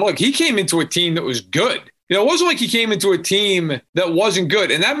come in and look, he came into a team that was good. It wasn't like he came into a team that wasn't good.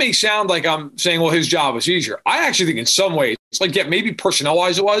 And that may sound like I'm saying, well, his job was easier. I actually think in some ways, it's like, maybe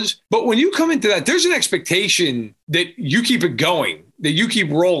personnel-wise it was. But when you come into that, there's an expectation that you keep it going, that you keep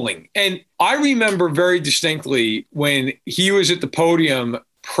rolling. And I remember very distinctly when he was at the podium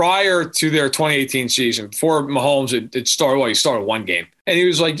prior to their 2018 season, before Mahomes had started, he started one game. And he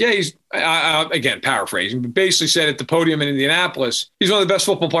was like, he's, again, paraphrasing, but basically said at the podium in Indianapolis, he's one of the best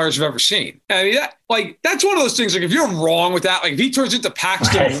football players I've ever seen. And I mean, that's one of those things, like, if you're wrong with that, like, if he turns into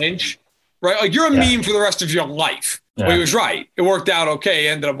Paxton Lynch, right? Like, you're a meme for the rest of your life. Yeah. Well, he was right. It worked out okay.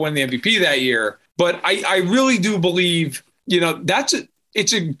 Ended up winning the MVP that year. But I really do believe,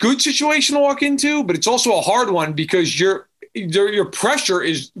 it's a good situation to walk into, but it's also a hard one because your pressure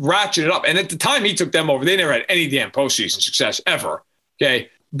is ratcheted up. And at the time he took them over, they never had any damn postseason success ever. Okay.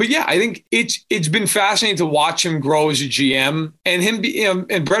 But I think it's been fascinating to watch him grow as a GM and him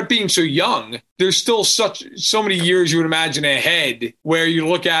and Brett being so young. There's still so many years you would imagine ahead where you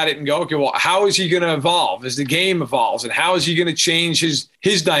look at it and go, okay, well, how is he going to evolve as the game evolves, and how is he going to change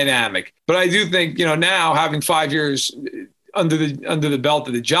his dynamic? But I do think, now having 5 years under the belt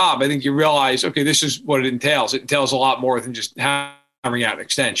of the job, I think you realize, okay, this is what it entails. It entails a lot more than just hammering out an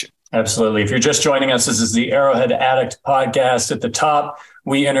extension. Absolutely. If you're just joining us, this is the Arrowhead Addict podcast. At the top,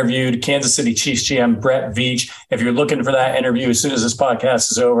 we interviewed Kansas City Chiefs GM Brett Veach. If you're looking for that interview, as soon as this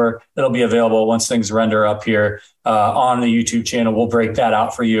podcast is over, it'll be available once things render up here on the YouTube channel. We'll break that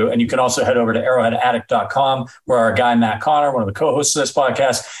out for you. And you can also head over to arrowheadaddict.com, where our guy, Matt Connor, one of the co-hosts of this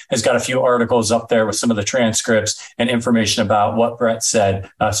podcast, has got a few articles up there with some of the transcripts and information about what Brett said.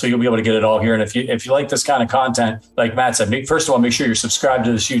 So you'll be able to get it all here. And if you like this kind of content, like Matt said, first of all, make sure you're subscribed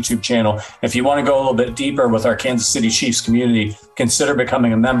to this YouTube channel. If you want to go a little bit deeper with our Kansas City Chiefs community, consider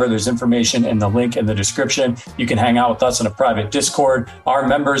becoming a member. There's information in the link in the description. You can hang out with us in a private Discord. Our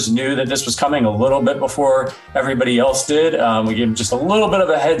members knew that this was coming a little bit before everybody else did. We gave them just a little bit of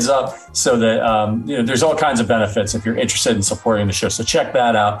a heads up so that there's all kinds of benefits if you're interested in supporting the show. So check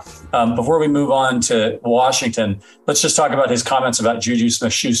that out. Before we move on to Washington, let's just talk about his comments about JuJu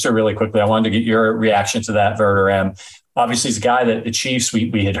Smith-Schuster really quickly. I wanted to get your reaction to that, Vert or M. Obviously, he's a guy that the Chiefs,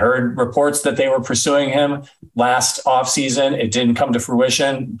 we had heard reports that they were pursuing him last offseason. It didn't come to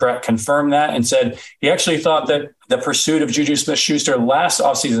fruition. Brett confirmed that and said he actually thought that the pursuit of JuJu Smith-Schuster last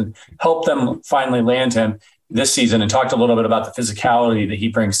offseason helped them finally land him this season, and talked a little bit about the physicality that he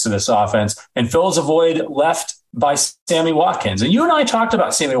brings to this offense, and fills a void left by Sammy Watkins. And you and I talked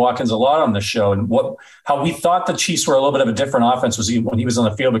about Sammy Watkins a lot on the show, and how we thought the Chiefs were a little bit of a different offense when he was on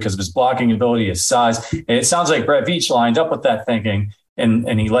the field because of his blocking ability, his size. And it sounds like Brett Veach lined up with that thinking,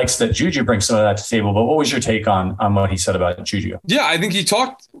 and he likes that JuJu brings some of that to the table. But what was your take on what he said about JuJu? Yeah, I think he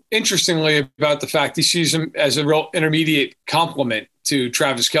talked interestingly about the fact he sees him as a real intermediate complement to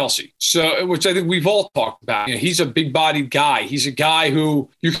Travis Kelce. So, which I think we've all talked about. He's a big-bodied guy. He's a guy who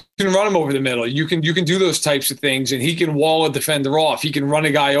you can run him over the middle. You can do those types of things, and he can wall a defender off. He can run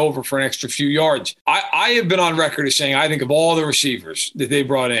a guy over for an extra few yards. I have been on record as saying I think of all the receivers that they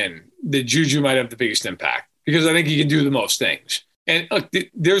brought in, that JuJu might have the biggest impact because I think he can do the most things. And look,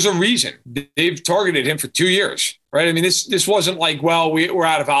 there's a reason they've targeted him for 2 years, right? I mean, this wasn't like, well, we're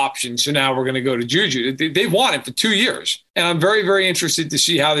out of options, so now we're going to go to JuJu. They've wanted him for 2 years. And I'm very, very interested to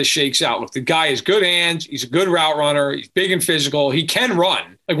see how this shakes out. Look, the guy has good hands. He's a good route runner. He's big and physical. He can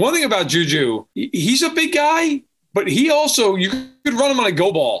run. Like, one thing about JuJu, he's a big guy, but he also, you could run him on a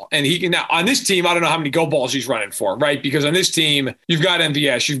go ball. And he can, now on this team, I don't know how many go balls he's running for, right? Because on this team, you've got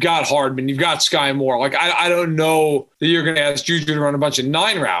MVS, you've got Hardman, you've got Sky Moore. Like, I don't know that you're going to ask JuJu to run a bunch of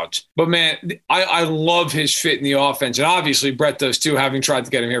 9 routes. But man, I love his fit in the offense. And obviously Brett does too, having tried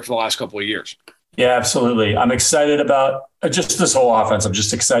to get him here for the last couple of years. Yeah, absolutely. I'm excited about just this whole offense. I'm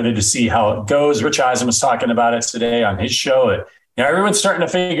just excited to see how it goes. Rich Eisen was talking about it today on his show. Everyone's starting to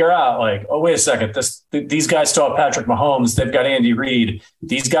figure out, like, oh, wait a second. These guys still have Patrick Mahomes. They've got Andy Reid.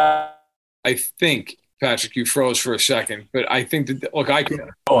 These guys. I think, Patrick, you froze for a second, but I think that, look, I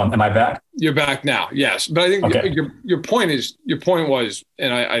can. Oh, am I back? You're back now. Yes. But I think okay. Your point was,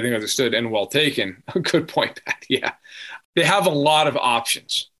 and I think understood and well taken. A good point, Pat. Yeah. They have a lot of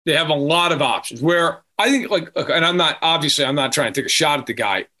options. Where I think, like, and I'm not trying to take a shot at the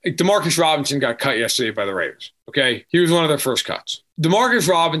guy. Like, Demarcus Robinson got cut yesterday by the Raiders. Okay. He was one of their first cuts. Demarcus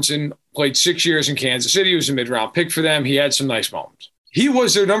Robinson played 6 years in Kansas City. He was a mid-round pick for them. He had some nice moments. He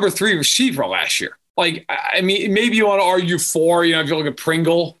was their number 3 receiver last year. Like, I mean, maybe you want to argue 4, if you look at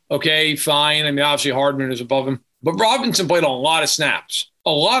Pringle, okay, fine. I mean, obviously Hardman is above him, but Robinson played a lot of snaps,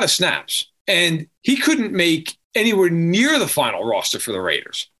 and he couldn't make anywhere near the final roster for the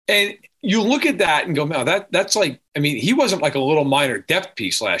Raiders. And you look at that and go, no, that's like, I mean, he wasn't like a little minor depth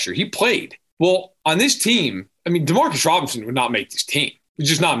piece last year. He played. Well, on this team, I mean, Demarcus Robinson would not make this team. Would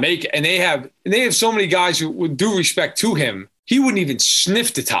just not make it. And they have so many guys who, with due respect to him, he wouldn't even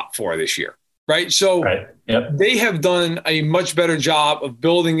sniff the top 4 this year. Right. So Yep. They have done a much better job of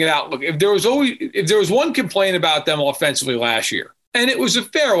building it out. Look, if there was one complaint about them offensively last year, and it was a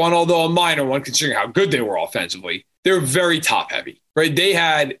fair one, although a minor one, considering how good they were offensively, they're very top heavy, right? They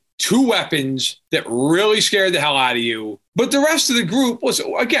had 2 weapons that really scared the hell out of you. But the rest of the group was,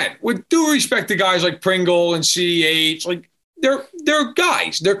 again, with due respect to guys like Pringle and CH, like they're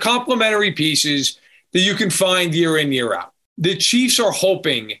guys, they're complementary pieces that you can find year in, year out. The Chiefs are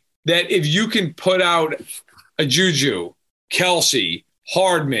hoping that if you can put out a JuJu, Kelce,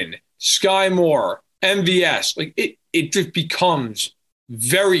 Hardman, Sky Moore, MVS, like it just becomes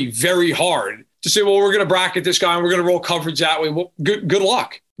very, very hard to say, well, we're going to bracket this guy and we're going to roll coverage that way. Well, good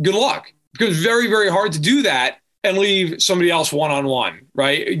luck. Good luck. Because it's very, very hard to do that and leave somebody else one-on-one,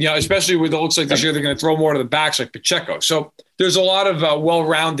 right? Especially with it looks like this year they're going to throw more to the backs like Pacheco. So there's a lot of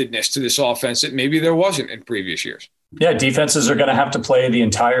well-roundedness to this offense that maybe there wasn't in previous years. Yeah, defenses are going to have to play the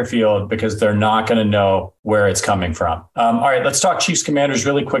entire field because they're not going to know where it's coming from. All right, let's talk Chiefs Commanders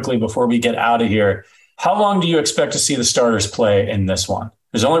really quickly before we get out of here. How long do you expect to see the starters play in this one?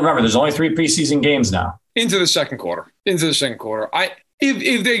 There's only 3 preseason games now. into the second quarter.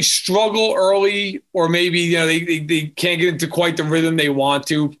 If they struggle early, or maybe they can't get into quite the rhythm they want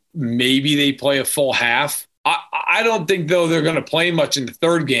to, maybe they play a full half. I don't think, though, they're going to play much in the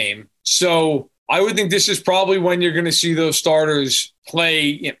third game. So I would think this is probably when you're going to see those starters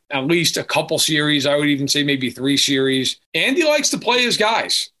play at least a couple series. I would even say maybe 3 series. Andy likes to play his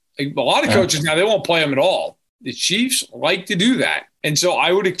guys. Like, a lot of coaches now, they won't play them at all. The Chiefs like to do that. And so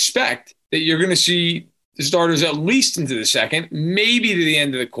I would expect that you're going to see the starters at least into the second, maybe to the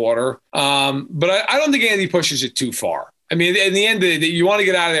end of the quarter. But I don't think Andy pushes it too far. I mean, in the end, you want to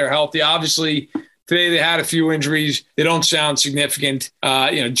get out of there healthy. Obviously, today they had a few injuries. They don't sound significant.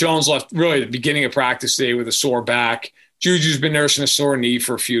 Jones left really at the beginning of practice today with a sore back. JuJu's been nursing a sore knee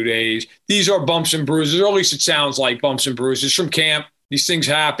for a few days. These are bumps and bruises, or at least it sounds like bumps and bruises from camp. These things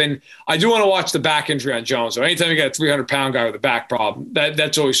happen. I do want to watch the back injury on Jones. So anytime you got a 300-pound guy with a back problem,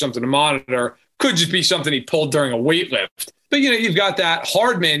 that's always something to monitor. Could just be something he pulled during a weight lift. But, you've got that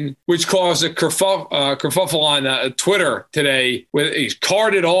Hardman, which caused a kerfuffle on Twitter today. He's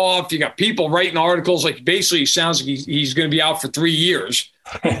carted off. You got people writing articles. Like, basically, he sounds like he's going to be out for 3 years.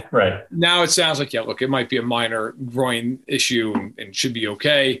 Right. Now it sounds like, look, it might be a minor groin issue and should be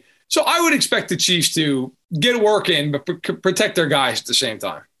okay. So I would expect the Chiefs to get work in, but protect their guys at the same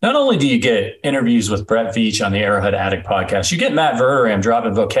time. Not only do you get interviews with Brett Veach on the Arrowhead Addict podcast, you get Matt Verderam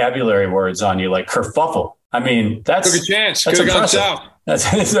dropping vocabulary words on you like kerfuffle. I mean, that's took a chance. That's could have gone impressive. south.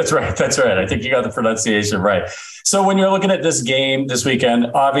 That's right. That's right. I think you got the pronunciation right. So when you're looking at this game this weekend,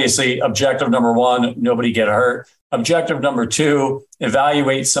 obviously objective number 1, nobody get hurt. Objective number 2,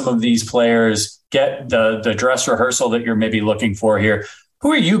 evaluate some of these players, get the dress rehearsal that you're maybe looking for here.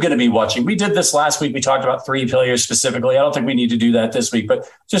 Who are you going to be watching? We did this last week. We talked about 3 players specifically. I don't think we need to do that this week, but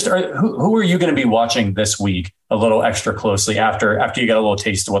just who are you going to be watching this week a little extra closely after you get a little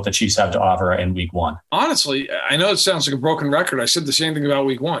taste of what the Chiefs have to offer in week 1? Honestly, I know it sounds like a broken record. I said the same thing about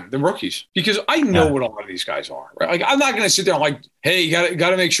week 1, the rookies, because I know what a lot of these guys are. Right? Like, I'm not going to sit there and like, hey, you got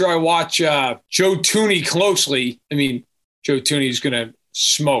to make sure I watch Joe Thuney closely. I mean, Joe Thuney is going to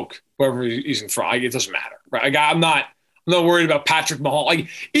smoke whoever he's in front. It doesn't matter. Right? I'm not worried about Patrick Mahomes. Like,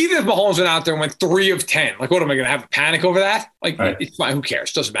 even if Mahomes went out there and went 3 of 10, like, what am I going to have a panic over that? Like, right. It's fine. Who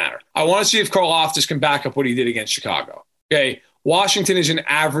cares? Doesn't matter. I want to see if Karlaftis can back up what he did against Chicago. Okay. Washington is an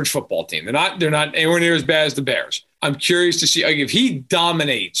average football team. They're not anywhere near as bad as the Bears. I'm curious to see, like, if he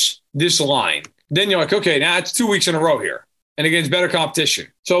dominates this line, then you're like, okay, now it's 2 weeks in a row here and against better competition.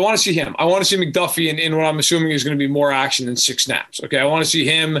 So I want to see him. I want to see McDuffie in what I'm assuming is going to be more action than 6 snaps. Okay. I want to see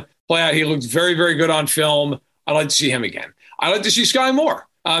him play out. He looked very, very good on film. I'd like to see him again. I'd like to see Sky Moore.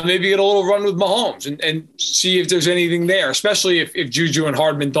 Maybe get a little run with Mahomes and see if there's anything there, especially if JuJu and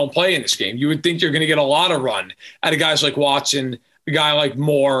Hardman don't play in this game. You would think you're going to get a lot of run out of guys like Watson, a guy like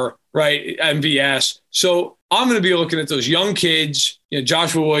Moore, right, MVS. So I'm going to be looking at those young kids,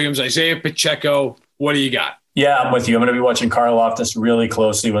 Joshua Williams, Isaiah Pacheco. What do you got? Yeah, I'm with you. I'm going to be watching Karlaftis really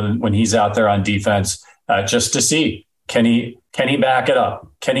closely when he's out there on defense, just to see, can he back it up?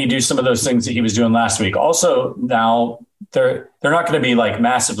 Can he do some of those things that he was doing last week? Also, now they're not going to be like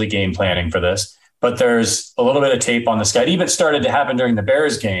massively game planning for this, but there's a little bit of tape on this guy. It even started to happen during the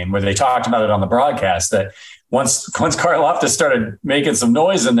Bears game where they talked about it on the broadcast that once Karlaftis started making some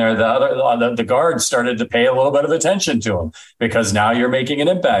noise in there, the guards started to pay a little bit of attention to him because now you're making an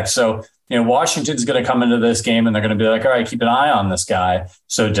impact. So, Washington's going to come into this game and they're going to be like, all right, keep an eye on this guy.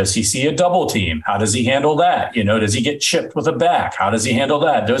 So does he see a double team? How does he handle that? Does he get chipped with a back? How does he handle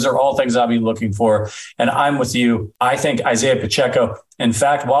that? Those are all things I'll be looking for. And I'm with you. I think Isaiah Pacheco, in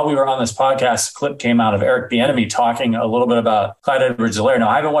fact, while we were on this podcast, a clip came out of Eric Bieniemy talking a little bit about Clyde Edwards-Helaire. Now,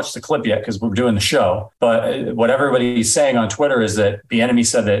 I haven't watched the clip yet because we're doing the show, but what everybody's saying on Twitter is that Bieniemy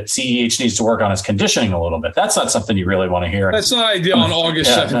said that CEH needs to work on his conditioning a little bit. That's not something you really want to hear. That's not ideal on August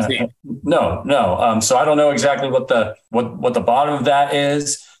 17th. No. So I don't know exactly what the bottom of that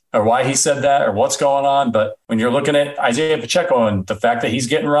is or why he said that or what's going on. But when you're looking at Isaiah Pacheco and the fact that he's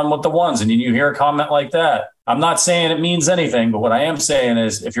getting run with the ones and you hear a comment like that, I'm not saying it means anything, but what I am saying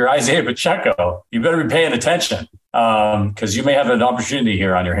is if you're Isaiah Pacheco, you better be paying attention because you may have an opportunity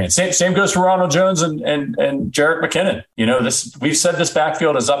here on your hands. Same goes for Ronald Jones and Jerick McKinnon. We've said this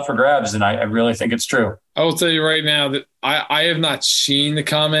backfield is up for grabs, and I really think it's true. I will tell you right now that I have not seen the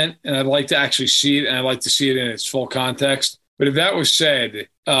comment, and I'd like to actually see it, and I'd like to see it in its full context. But if that was said,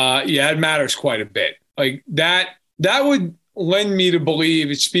 it matters quite a bit. Like that would lend me to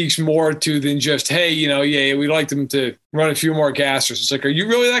believe it speaks more to than just, hey, we'd like them to run a few more gassers. It's like, are you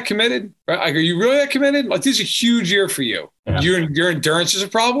really that committed? Right? Like, are you really that committed? Like, this is a huge year for you. Yeah. Your endurance is a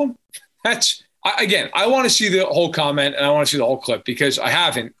problem. That's I want to see the whole comment and I want to see the whole clip because I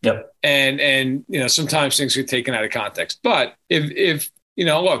haven't. Yep. And sometimes things get taken out of context. But if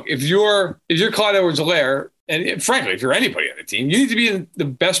you're Clyde Edwards-Helaire, and frankly, if you're anybody on the team, you need to be in the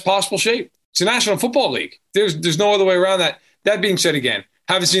best possible shape. It's a National Football League. There's no other way around that. That being said, again,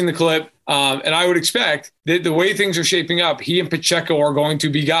 haven't seen the clip, and I would expect that the way things are shaping up, he and Pacheco are going to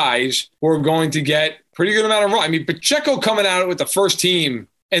be guys who are going to get pretty good amount of run. I mean, Pacheco coming out with the first team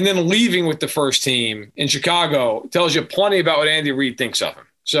and then leaving with the first team in Chicago tells you plenty about what Andy Reid thinks of him.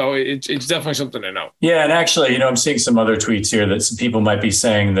 So it's definitely something to know. Yeah, and actually, I'm seeing some other tweets here that some people might be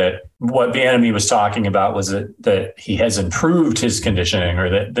saying that what Bieniemy was talking about was that he has improved his conditioning or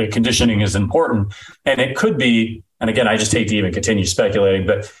that the conditioning is important. And it could be, and again, I just hate to even continue speculating,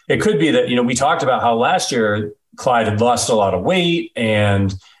 but it could be that, we talked about how last year Clyde had lost a lot of weight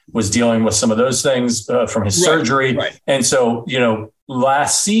and was dealing with some of those things from his surgery. Right. And so,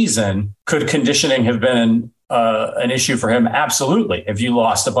 last season, could conditioning have been an issue for him? Absolutely. If you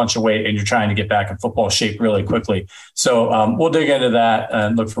lost a bunch of weight and you're trying to get back in football shape really quickly. So we'll dig into that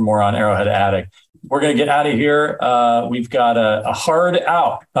and look for more on Arrowhead Addict. We're going to get out of here. We've got a hard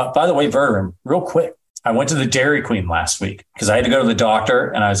out. By the way, Verderam, real quick. I went to the Dairy Queen last week because I had to go to the doctor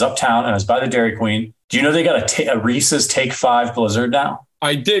and I was uptown and I was by the Dairy Queen. Do you know they got a Reese's Take 5 Blizzard now?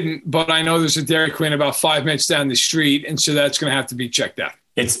 I didn't, but I know there's a Dairy Queen about 5 minutes down the street. And so that's going to have to be checked out.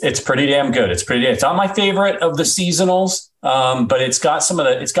 It's pretty damn good. It's not my favorite of the seasonals, but it's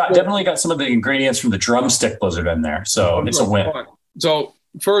definitely got some of the ingredients from the drumstick Blizzard in there. So it's a win. So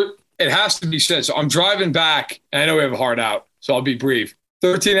it has to be said. So I'm driving back and I know we have a hard out, so I'll be brief.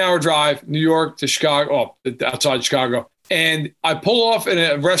 13-hour drive, New York to Chicago, outside Chicago. And I pull off at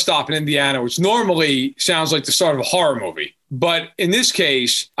a rest stop in Indiana, which normally sounds like the start of a horror movie. But in this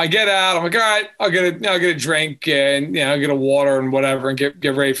case, I get out. I'm like, all right, I'll get a drink and I'll get a water and whatever and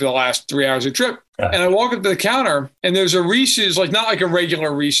get ready for the last 3 hours of the trip. Yeah. And I walk up to the counter and there's a Reese's, like not like a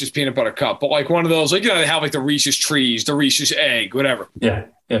regular Reese's peanut butter cup, but like one of those, like, they have like the Reese's trees, the Reese's egg, whatever. Yeah,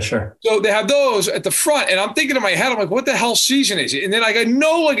 sure. So they have those at the front. And I'm thinking in my head, I'm like, what the hell season is it? And then I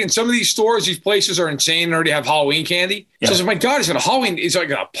know, like in some of these stores, these places are insane and already have Halloween candy. Yeah. So I was like, my God, is it a Halloween? Is it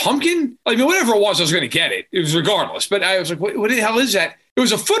like a pumpkin? I mean, whatever it was, I was going to get it. It was regardless. But I was like, what the hell is that? It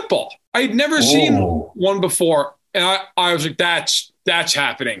was a football. I had never seen one before. And I was like, that's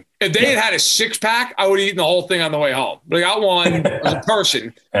happening. If they had a 6-pack, I would have eaten the whole thing on the way home. But I got one as a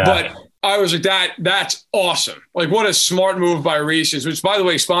person. Yeah. But I was like, that's awesome. Like, what a smart move by Reese's, which, by the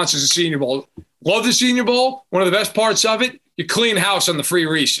way, sponsors the Senior Bowl. Love the Senior Bowl. One of the best parts of it, you clean house on the free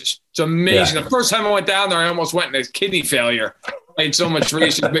Reese's. It's amazing. Yeah. The first time I went down there, I almost went into kidney failure. I ate so much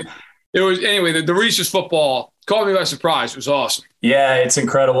Reese's. But it was, anyway, the Reese's football caught me by surprise. It was awesome. Yeah, it's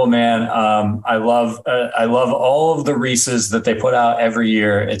incredible, man. I love all of the Reese's that they put out every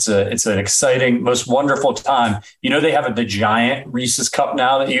year. It's an exciting, most wonderful time. They have the giant Reese's cup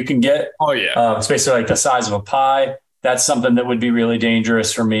now that you can get. Oh yeah, it's basically like the size of a pie. That's something that would be really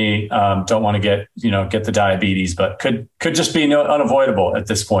dangerous for me. Don't want to get the diabetes, but could just be unavoidable at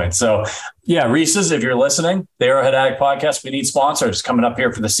this point. So yeah, Reese's, if you're listening, the Arrowhead Addict podcast, we need sponsors coming up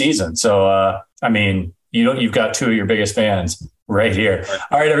here for the season. So you've got two of your biggest fans right here.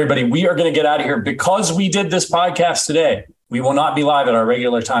 All right, everybody, we are going to get out of here because we did this podcast today. We will not be live at our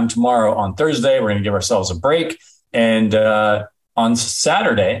regular time tomorrow on Thursday. We're going to give ourselves a break. And on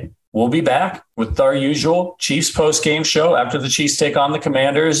Saturday, we'll be back with our usual Chiefs post-game show after the Chiefs take on the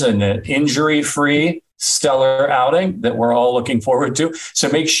Commanders and an injury-free stellar outing that we're all looking forward to. So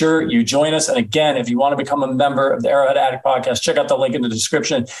make sure you join us. And again, if you want to become a member of the Arrowhead Addict podcast, check out the link in the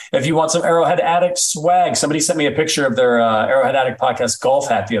description. If you want some Arrowhead Addict swag, somebody sent me a picture of their Arrowhead Addict podcast golf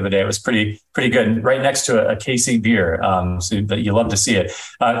hat the other day. It was pretty good, right next to a KC beer. So that you love to see it.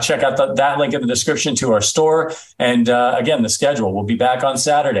 Check out that link in the description to our store. And again, the schedule. We'll be back on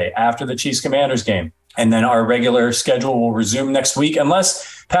Saturday after the Chiefs Commanders game. And then our regular schedule will resume next week,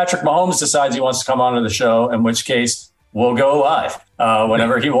 unless Patrick Mahomes decides he wants to come onto the show, in which case we'll go live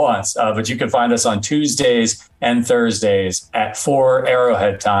whenever he wants. But you can find us on Tuesdays and Thursdays at 4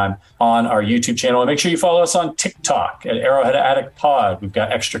 Arrowhead time on our YouTube channel. And make sure you follow us on TikTok at Arrowhead Addict Pod. We've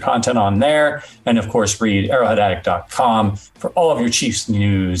got extra content on there. And of course, read arrowheadaddict.com for all of your Chiefs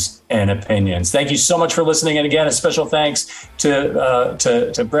news and opinions. Thank you so much for listening. And again, a special thanks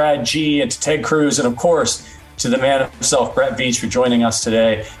to Brad G and to Ted Cruz. And of course, to the man himself, Brett Veach, for joining us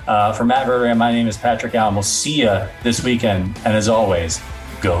today. For Matt Verderam, my name is Patrick Allen. We'll see you this weekend. And as always,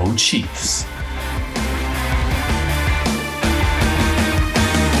 go Chiefs.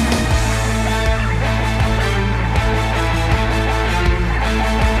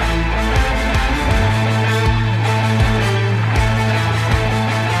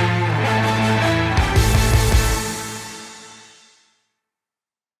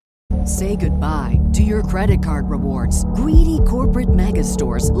 Say goodbye to your credit card rewards. Greedy corporate mega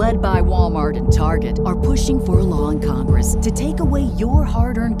stores, led by Walmart and Target, are pushing for a law in Congress to take away your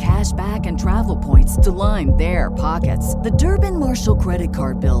hard-earned cash back and travel points to line their pockets. The Durbin-Marshall credit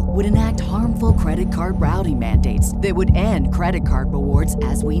card bill would enact harmful credit card routing mandates that would end credit card rewards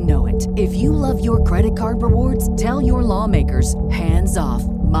as we know it. If you love your credit card rewards, tell your lawmakers, hands off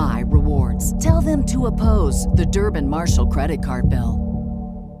my rewards. Tell them to oppose the Durbin-Marshall credit card bill.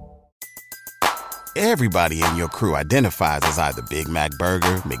 Everybody in your crew identifies as either Big Mac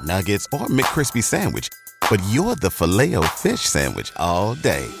Burger, McNuggets, or McCrispy Sandwich. But you're the Filet-O-Fish Sandwich all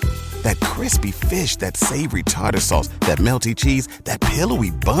day. That crispy fish, that savory tartar sauce, that melty cheese, that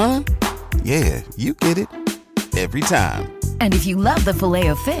pillowy bun. Yeah, you get it. Every time. And if you love the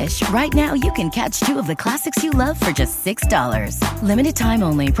Filet-O-Fish, right now you can catch 2 of the classics you love for just $6. Limited time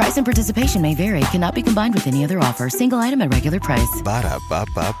only. Price and participation may vary. Cannot be combined with any other offer. Single item at regular price.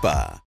 Ba-da-ba-ba-ba.